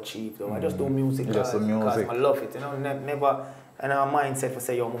hope to achieve though. I just do music because I love it, you know? Never, and our mindset for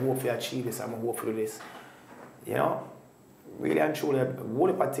say, yo, I'm hope to achieve this, I'm hope to do this, you know? Really and truly, what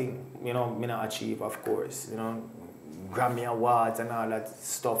if I think, you know, me not achieve, of course, you know? Grammy Awards and all that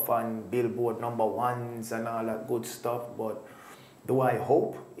stuff and Billboard #1s and all that good stuff, but do I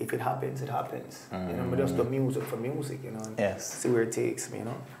hope? If it happens, it happens. You know, just do music for music, you know, and see where it takes me, you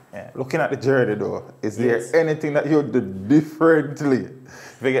know. Yeah. Looking at the journey though, is there anything that you do differently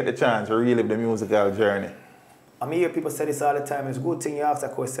if you get the chance to relive the musical journey? I mean, hear people say this all the time. It's a good thing you ask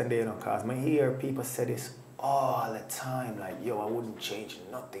that question there, you know, because I hear people say this all the time, like, yo, I wouldn't change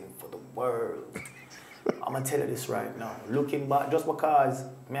nothing for the world. I'm gonna tell you this right now. Looking back, just because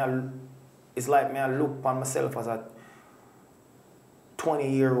it's like me, I look upon myself as a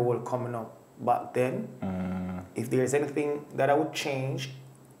 20-year-old coming up back then. If there's anything that I would change,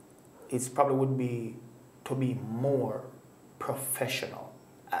 it probably would be to be more professional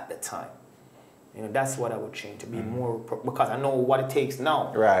at the time. You know, that's what I would change, to be more, because I know what it takes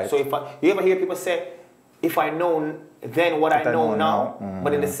now. Right. So you ever hear people say, if I know then what I know now,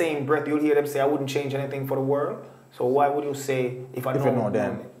 but in the same breath you'll hear them say I wouldn't change anything for the world. So why would you say if I know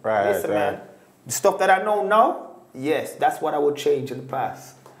then? Right. Listen, man, the stuff that I know now, yes, that's what I would change in the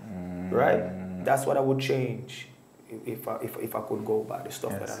past. Right? That's what I would change if I could go by the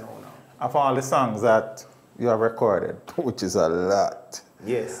stuff that I know now. Of all the songs that you have recorded, which is a lot.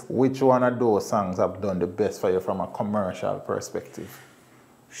 Yes. Which one of those songs have done the best for you from a commercial perspective?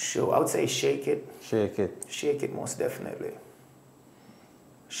 Sure, I would say Shake It. Shake It. Shake It, most definitely.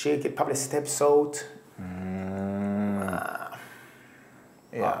 Shake It, probably Steps Out.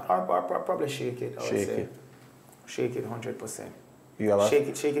 Probably Shake It, I would say. Shake It, 100%.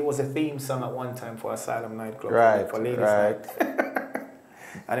 Shake It was a theme song at one time for Asylum nightclub. Right, for ladies night.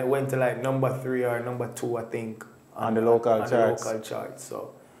 And it went to like #3 or #2, I think. On the local charts. The local charts,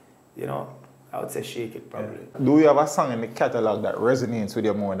 so, you know, I would say Shake It, probably. Yeah. Do you have a song in the catalog that resonates with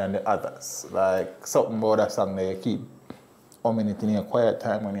you more than the others? Like something about that song that you keep humming it in your quiet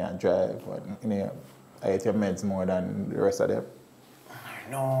time when you drive, or I eat your meds more than the rest of them?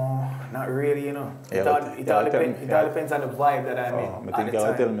 No, not really, you know. It all depends on the vibe that I'm in. I think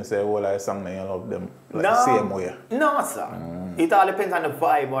you'll tell me, say, well, I song that you love them like the same way. No, sir. It all depends on the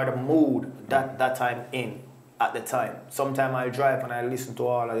vibe or the mood that I'm in at the time. Sometimes I'll drive and I listen to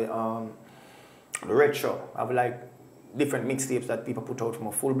all of the retro. I have like different mixtapes that people put out from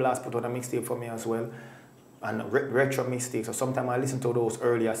a Full Blast, put out a mixtape for me as well. and retro mistakes. So sometimes I listen to those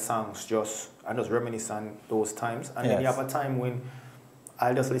earlier songs and just reminisce on those times. And then you have a time when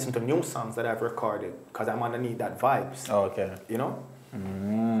I'll just listen to new songs that I've recorded because I'm underneath that vibes. Oh, okay. You know?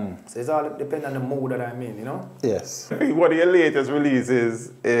 So it's all depends on the mood that I'm in, you know? Yes. One of your latest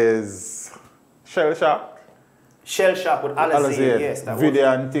releases is Shell Shock. Shell Shock with Alizé, yes. That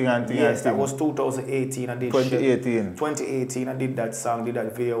video and thing. Yes, that was 2018. I did 2018. 2018, I did that song, did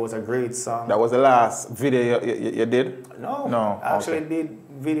that video. It was a great song. That was the last video you did? No. I actually did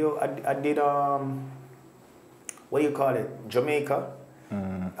video. I did, what do you call it? Jamaica.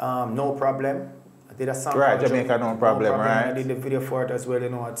 No Problem. I did a song right, Jamaica, no problem, right? I did the video for it as well. You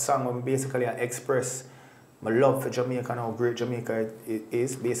know, a song where basically I express my love for Jamaica and how great Jamaica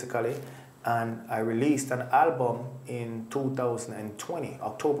is, basically. And I released an album in 2020,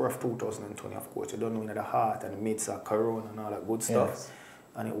 October of 2020, of course. You don't know, in the heart and the midst of Corona and all that good stuff. Yes.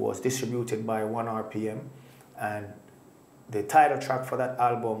 And it was distributed by 1RPM. And the title track for that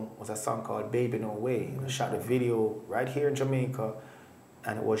album was a song called Baby No Way. And I shot the video right here in Jamaica.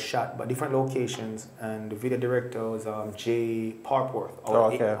 And it was shot by different locations. And the video director was Jay Parkworth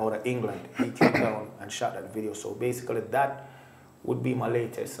out of England. He came down and shot that video. So basically that would be my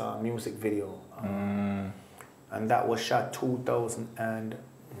latest music video. And that was shot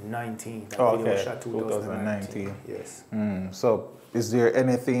 2019. That video was shot 2019. Yes. So is there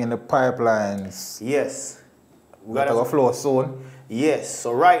anything in the pipelines? Yes. We got to go flow soon? Yes.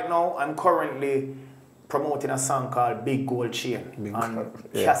 So right now I'm currently promoting a song called Big Gold Chain on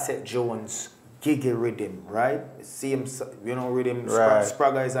Cassette Jones, Giggy Rhythm, right? Same, you know, rhythm. Right.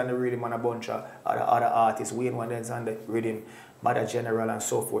 Spragga is on the rhythm and a bunch of other artists. Wayne Wonders on the rhythm, Mother General and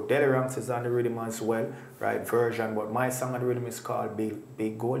so forth. Deli Ranks is on the rhythm as well, right? Version, but my song on the rhythm is called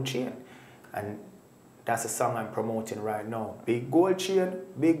Big Gold Chain. And that's the song I'm promoting right now. Big gold chain,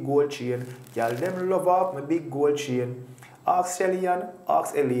 y'all them love off my big gold chain. Ask Shelly-Ann,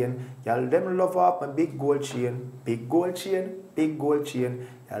 ask Elian, y'all them love off my big gold chain. Big gold chain,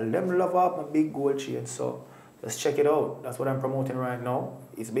 y'all them love off my big gold chain. So just check it out. That's what I'm promoting right now.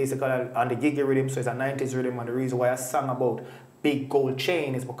 It's basically on the Giggy rhythm, so it's a 90s rhythm, and the reason why I sang about big gold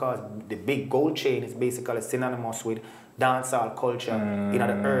chain is because the big gold chain is basically synonymous with dancehall culture in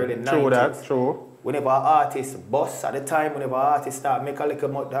the early 90s. True that, true. Whenever an artist bust at the time, whenever an artist start make a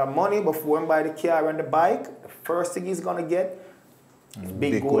little money before him buy the car and the bike, the first thing he's gonna get is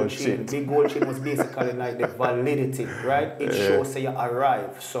big gold chain. Big gold chain was basically like the validity, right? It shows say you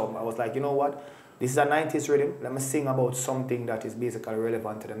arrive. So I was like, you know what? This is a 90s rhythm. Let me sing about something that is basically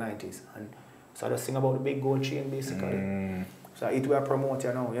relevant to the 90s. And so I just sing about the big gold chain basically. So it will promote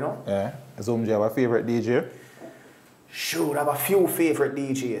you now, you know? Yeah. Zumjay, have a favorite DJ? Sure, I have a few favorite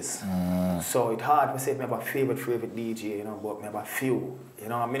DJs. So it's hard to say I have a favorite DJ, you know, but I have a few. You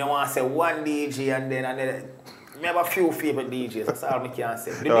know, I don't want to say one DJ and then I have a few favorite DJs. That's all I can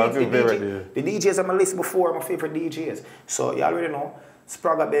say. The DJs on my list before are my favorite DJs. So you already know,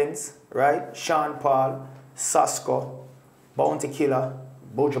 Spragga Benz, right? Sean Paul, Sasko, Bounty Killer,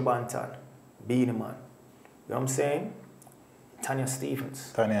 Bojo Banton, Beanie Man. You know what I'm saying? Tanya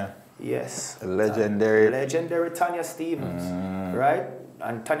Stephens. Tanya. Yes. Legendary Tanya Stephens, right?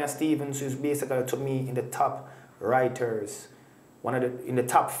 And Tanya Stephens is basically, to me, in the top writers, in the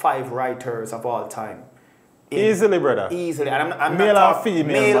top 5 writers of all time. Easily, brother. Easily. And I'm male not or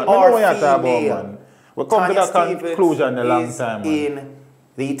female. Male or female. We come to that conclusion a long time. In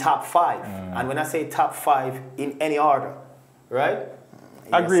the top 5. And when I say top 5, in any order, right?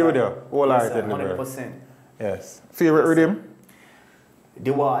 Agree with you. Wholeheartedly, 100%. Yes. Favorite rhythm?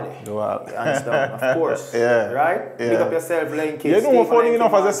 Diwali. Hands down, of course. Right? Yeah. Pick up yourself, Lenky. You know, funny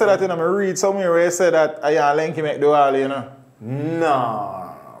enough, as I said that, you know, I read somewhere where you said that Lenky make Diwali, you know. No.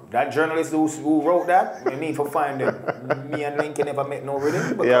 That journalist who wrote that, you need to find them. Me and Lenky never met no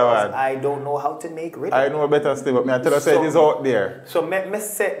rhythm because I don't know how to make rhythm. I know better still, but me I tell you, say it is out there. So me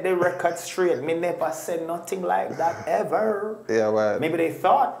set the record straight. Me never said nothing like that ever. Yeah, well. Maybe they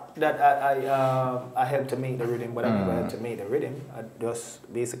thought that I helped to make the rhythm, but I never helped to make the rhythm. I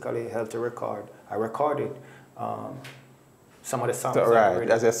just basically helped to record. I recorded some of the songs. Right,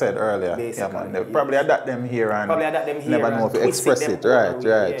 as I said earlier. Yeah, man. They probably adapt them here and never know if to express it.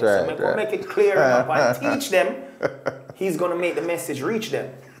 Right. So make it clear enough and teach them. He's gonna make the message reach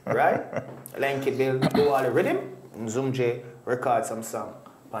them. Right? Lenky will do all the rhythm. Zumjay record some song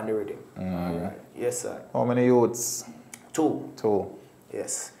on the rhythm. All right. Yes, sir. How many youths? 2. 2.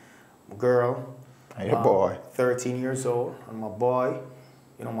 Yes. My girl. And your boy. 13 years old. And my boy,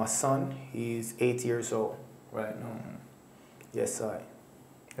 you know, my son, he's 8 years old right now. Yes, sir.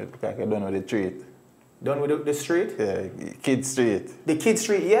 It look like you don't know the treat. Done with the street? Yeah, Kid Street. The Kid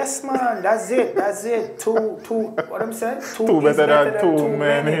Street, yes, man. That's it. That's it. What I'm saying? Two is better than too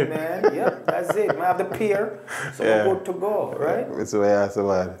many. man. Yep, that's it. I have the pier, so we're good to go, right? It's the way I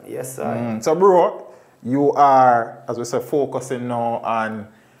survive. Yes, sir. So, bro, you are, as we say, focusing now on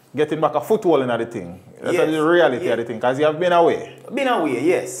getting back a foothold in the thing. That's the reality of the thing, because you have been away. Been away,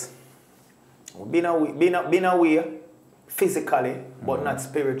 yes. Been away physically, but not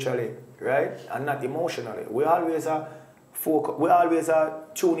spiritually, right? And not emotionally. We always are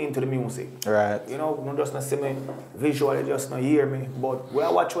tuned into the music. Right. You know, not just not see me visually, just not hear me, but we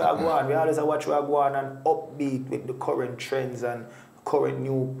watch where I go on. We always watch where I go on and upbeat with the current trends and current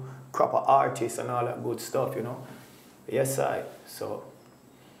new crop of artists and all that good stuff, you know. Yes, I. So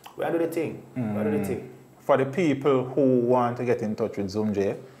we do the thing. We do the thing. For the people who want to get in touch with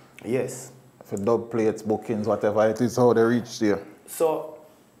Zumjay, yes. for dub plates, bookings, whatever it is, how they reach there. So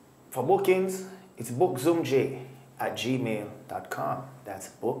for bookings, it's bookzumjay@gmail.com.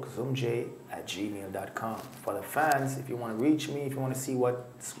 That's bookzumjay@gmail.com. For the fans, if you want to reach me, if you want to see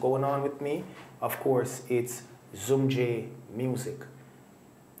what's going on with me, of course, it's Zumjay Music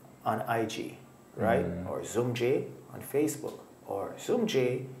on IG, right? Or Zumjay on Facebook, or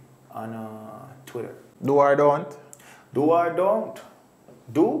Zumjay on Twitter. Do or don't? Do or don't?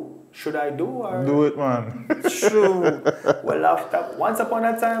 Do? Should I do or? Do it, man. True. Well, after once upon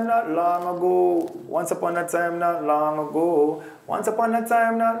a time not long ago, once upon a time not long ago, once upon a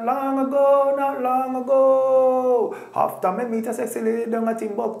time not long ago, not long ago. After me meet a sexy lady down at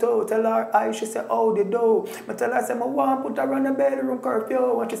Timbuktu, tell her I, she say, oh, the do. Me tell her, say, me want put her on the bedroom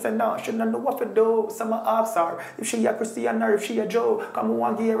curfew. And she say, no, she don't know what to do. So me ask her if she a Christian or if she a Joe. Come me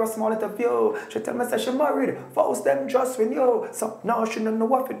want give her a small little view. She tell me, say, she married, force them just with you. So no, she don't know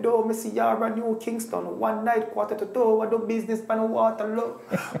what to do. Me see her a New Kingston, one night, 1:45, I do business pan Waterloo.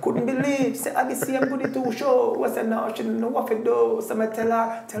 Couldn't believe, say, I be same goody two show. I said, no, she don't know what to do. So I tell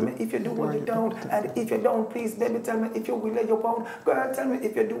her, tell me if you do what you don't. And if you don't, please, baby, tell me if you will lay your pound. Girl, tell me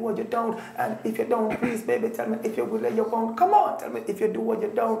if you do what you don't. And if you don't, please, baby, tell me if you will lay your pound. Come on, tell me if you do what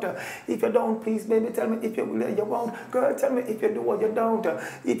you don't. If you don't, please, baby, tell me if you will lay your pound. Girl, tell me if you do what you don't.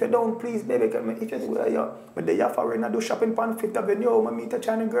 If you don't, please, baby, tell me if you do what you don't. But they are foreign, I do shopping on 5th Avenue. I meet a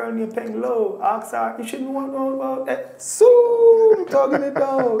China girl named Peng Lo. Ask her if she know about that. So, talking it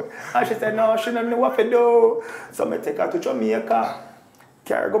out. And she said, no, she don't know what to do. So I take her to Jamaica.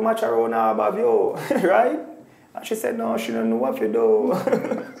 Carry go match around her above you, right? And she said, no, she don't know what to do.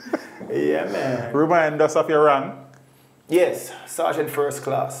 Yeah, man. Remind us of your rank. Yes, Sergeant First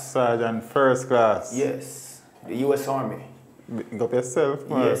Class. Sergeant First Class. Yes, the U.S. Army. Big up yourself,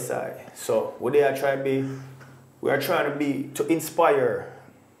 man. Yes, I. So what they are trying to be, we are trying to be, to inspire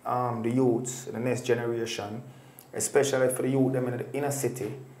the youths, the next generation, especially for the youth them in the inner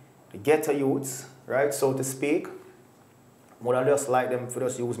city, the ghetto youths, right, so to speak. More than just like them, for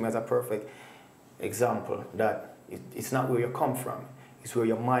just use me as a perfect example that it's not where you come from, it's where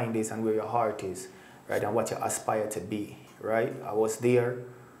your mind is and where your heart is, right, and what you aspire to be, right? I was there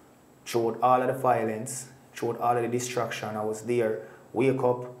throughout all of the violence, throughout all of the destruction. I was there, wake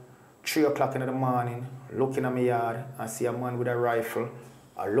up, 3 o'clock in the morning, looking at my yard and see a man with a rifle.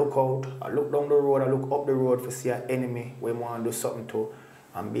 I look out, I look down the road, I look up the road for see an enemy we want to do something to,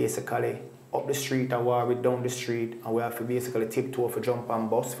 and basically up the street, I war with down the street, and we have to basically tiptoe for jump on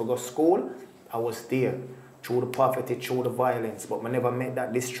bus for go school. I was there through the poverty, through the violence, but I never met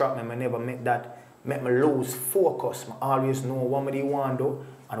that distract me, I never met that, make me lose focus. I always know what me want to do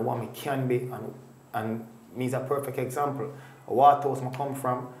and what me can be, and me is a perfect example. What house I come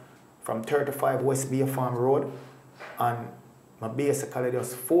from 35 West Bay Farm Road, and I basically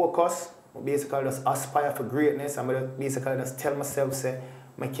just focus, I basically just aspire for greatness, and I basically just tell myself, say,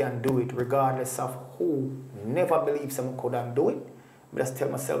 I can do it regardless of who never believes I couldn't do it. I just tell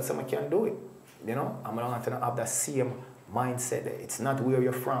myself, say, I can do it. You know, I'm not going to have that same mindset. It's not where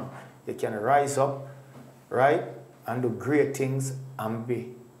you're from. You can rise up, right, and do great things and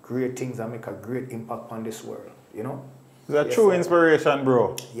be great things and make a great impact on this world, you know? It's a true inspiration,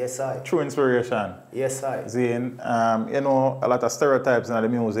 bro. Yes, I. True inspiration. Yes, I. Zane, you know, a lot of stereotypes in the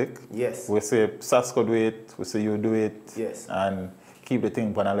music. Yes. We say Sasko do it, we say you do it. Yes. And keep the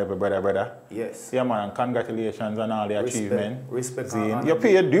thing on a level, brother. Yes. Yeah, man, and congratulations on all the achievement. Respect. Zane, you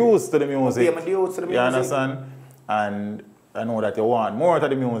pay your dues to the music. I pay my dues to the music. You understand? And I know that you want more to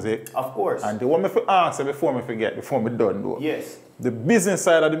the music. Of course. And the one me ask you before me forget, before me done though. Yes. The business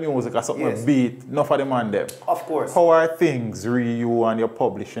side of the music is something Yes. beat, enough of them and them. Of course. How are things you and your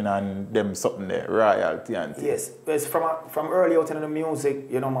publishing and them something there, royalty and things? Yes. It's from early out in the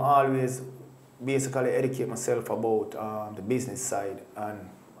music, you know, I always basically educate myself about the business side, and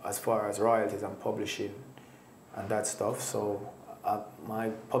as far as royalties and publishing and that stuff. So my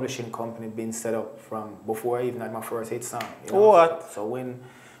publishing company been set up from before I even had my first hit song. You know? What? So when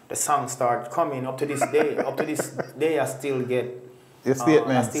the songs start coming up to this day, I still get your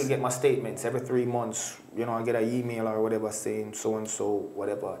statements. I still get my statements every 3 months. You know, I get an email or whatever saying so and so,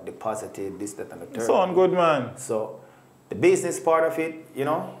 whatever deposited, this, that, and the third. Sound good, man. So the business part of it, you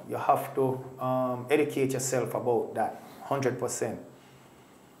know, you have to educate yourself about that 100%.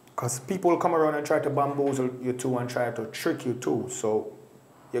 Because people come around and try to bamboozle you too and try to trick you too. So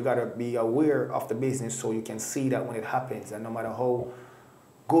you gotta be aware of the business so you can see that when it happens. And no matter how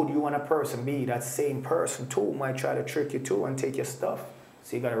good you want a person be, that same person too might try to trick you too and take your stuff.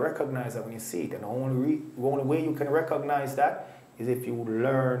 So you gotta recognize that when you see it. And the only way you can recognize that is if you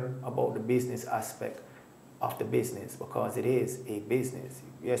learn about the business aspect of the business, because it is a business.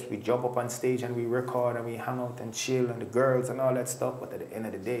 Yes, we jump up on stage and we record and we hang out and chill and the girls and all that stuff, but at the end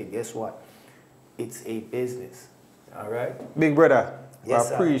of the day, guess what? It's a business, all right? Big brother,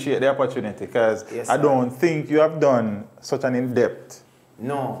 Yes, I appreciate the opportunity because Yes, I sir. don't think you have done such an in-depth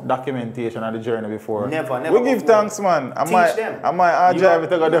No. documentation of the journey before. Never We give before. thanks, man. Teach them. I might drive it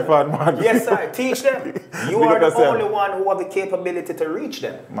to go different, man. Yes, sir. Teach them. You Big are up the yourself. only one who have the capability to reach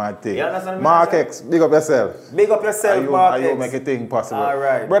them. My thing. You understand what I'm Mark saying? X, big up yourself. Big up yourself, Mark You X. make a thing possible. All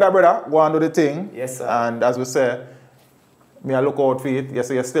right. Brother, go and do the thing. Yes, sir. And as we say, me I look out for it. Yes,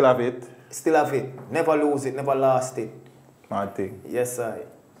 you still have it. Still have it. Never lose it. Never lost it. My thing. Yes, sir.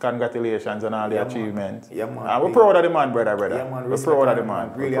 Congratulations on all the Yeah, man. achievements. Yeah, man. And we're Big proud of the man, brother. Yeah, man. We're Respect proud of and the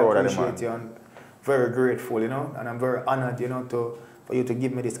man. Really We're proud of the appreciate man. you and very grateful, you know. And I'm very honored, you know, for you to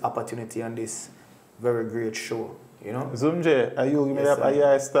give me this opportunity on this very great show, you know. Zumjay, are you give me Yes, the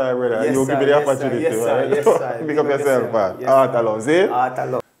sir. star, brother? Yes, you sir. give me the Yes, sir. opportunity, Yes, sir. right? Yes, sir. Big up yourself, man. Yes, Art sir. alone, see? Art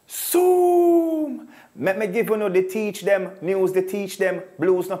alone. Zoom! Let me give you know they teach them, news they teach them,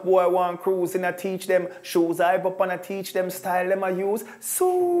 blues not boy one cruising I teach them, shoes I up and I teach them, style them I use.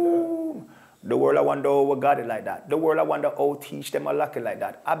 Zoom! The world I wonder how we got it like that. The world I wonder how teach them a lucky like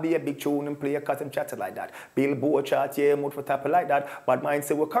that. I be a big tune and play a cut and chat like that. Billboard chart, yeah, mood for tap it like that. But mine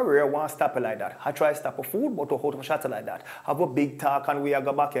say, well, career won't stop it like that. I try to stop a food, but to hold for shot like that. Have a big talk and we are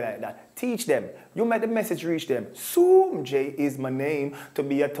go back like that. Teach them. You make the message reach them. Zumjay is my name. To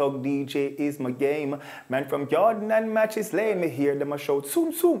be a thug DJ is my game. Man from Jordan and Matches Lane, me hear them a shout.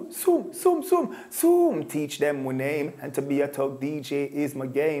 Zoom, zoom, zoom, zoom, zoom, zoom. Teach them my name. And to be a thug DJ is my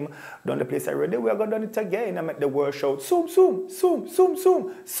game. Done the place already, we are gonna done it again. I make the world shout. Zoom, zoom, zoom, zoom,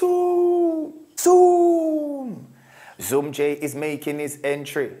 zoom, zoom, zoom. Zumjay is making his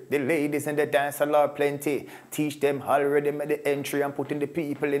entry. The ladies in the dance hall are plenty. Teach them already made the entry and putting the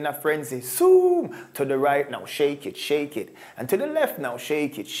people in a frenzy. Zoom! To the right now, shake it, shake it. And to the left now,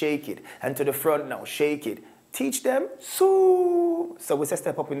 shake it, shake it. And to the front now, shake it. Teach them, zoom! So we say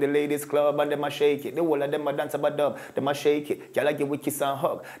step up in the ladies club and them a shake it. The whole of them a dance about dub, them a shake it. Y'all give we kiss and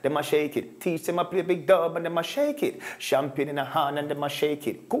hug, them a shake it. Teach them a play big dub and them a shake it. Champagne in a hand and them a shake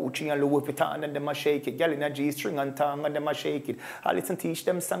it. Gucci and Louis Vuitton and them a shake it. Y'all in a G-string and tongue and them a shake it. I listen teach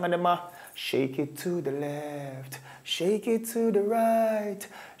them song and them a shake it to the left, shake it to the right.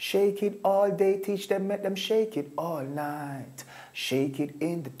 Shake it all day, teach them, make them shake it all night. Shake it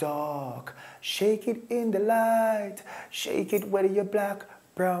in the dark, shake it in the light. Shake it whether you're black,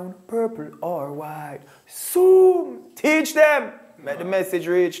 brown, purple, or white. Zoom! Teach them! Make the message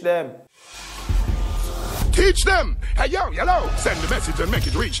reach them. Teach them. Hey, yo, hello. Send the message and make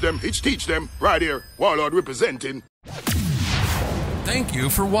it reach them. It's teach them. Right here. Warlord representing. Thank you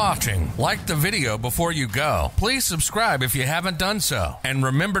for watching. Like the video before you go. Please subscribe if you haven't done so. And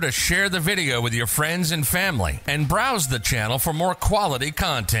remember to share the video with your friends and family. And browse the channel for more quality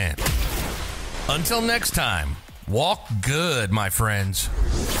content. Until next time, walk good, my friends.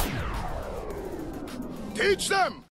 Teach them.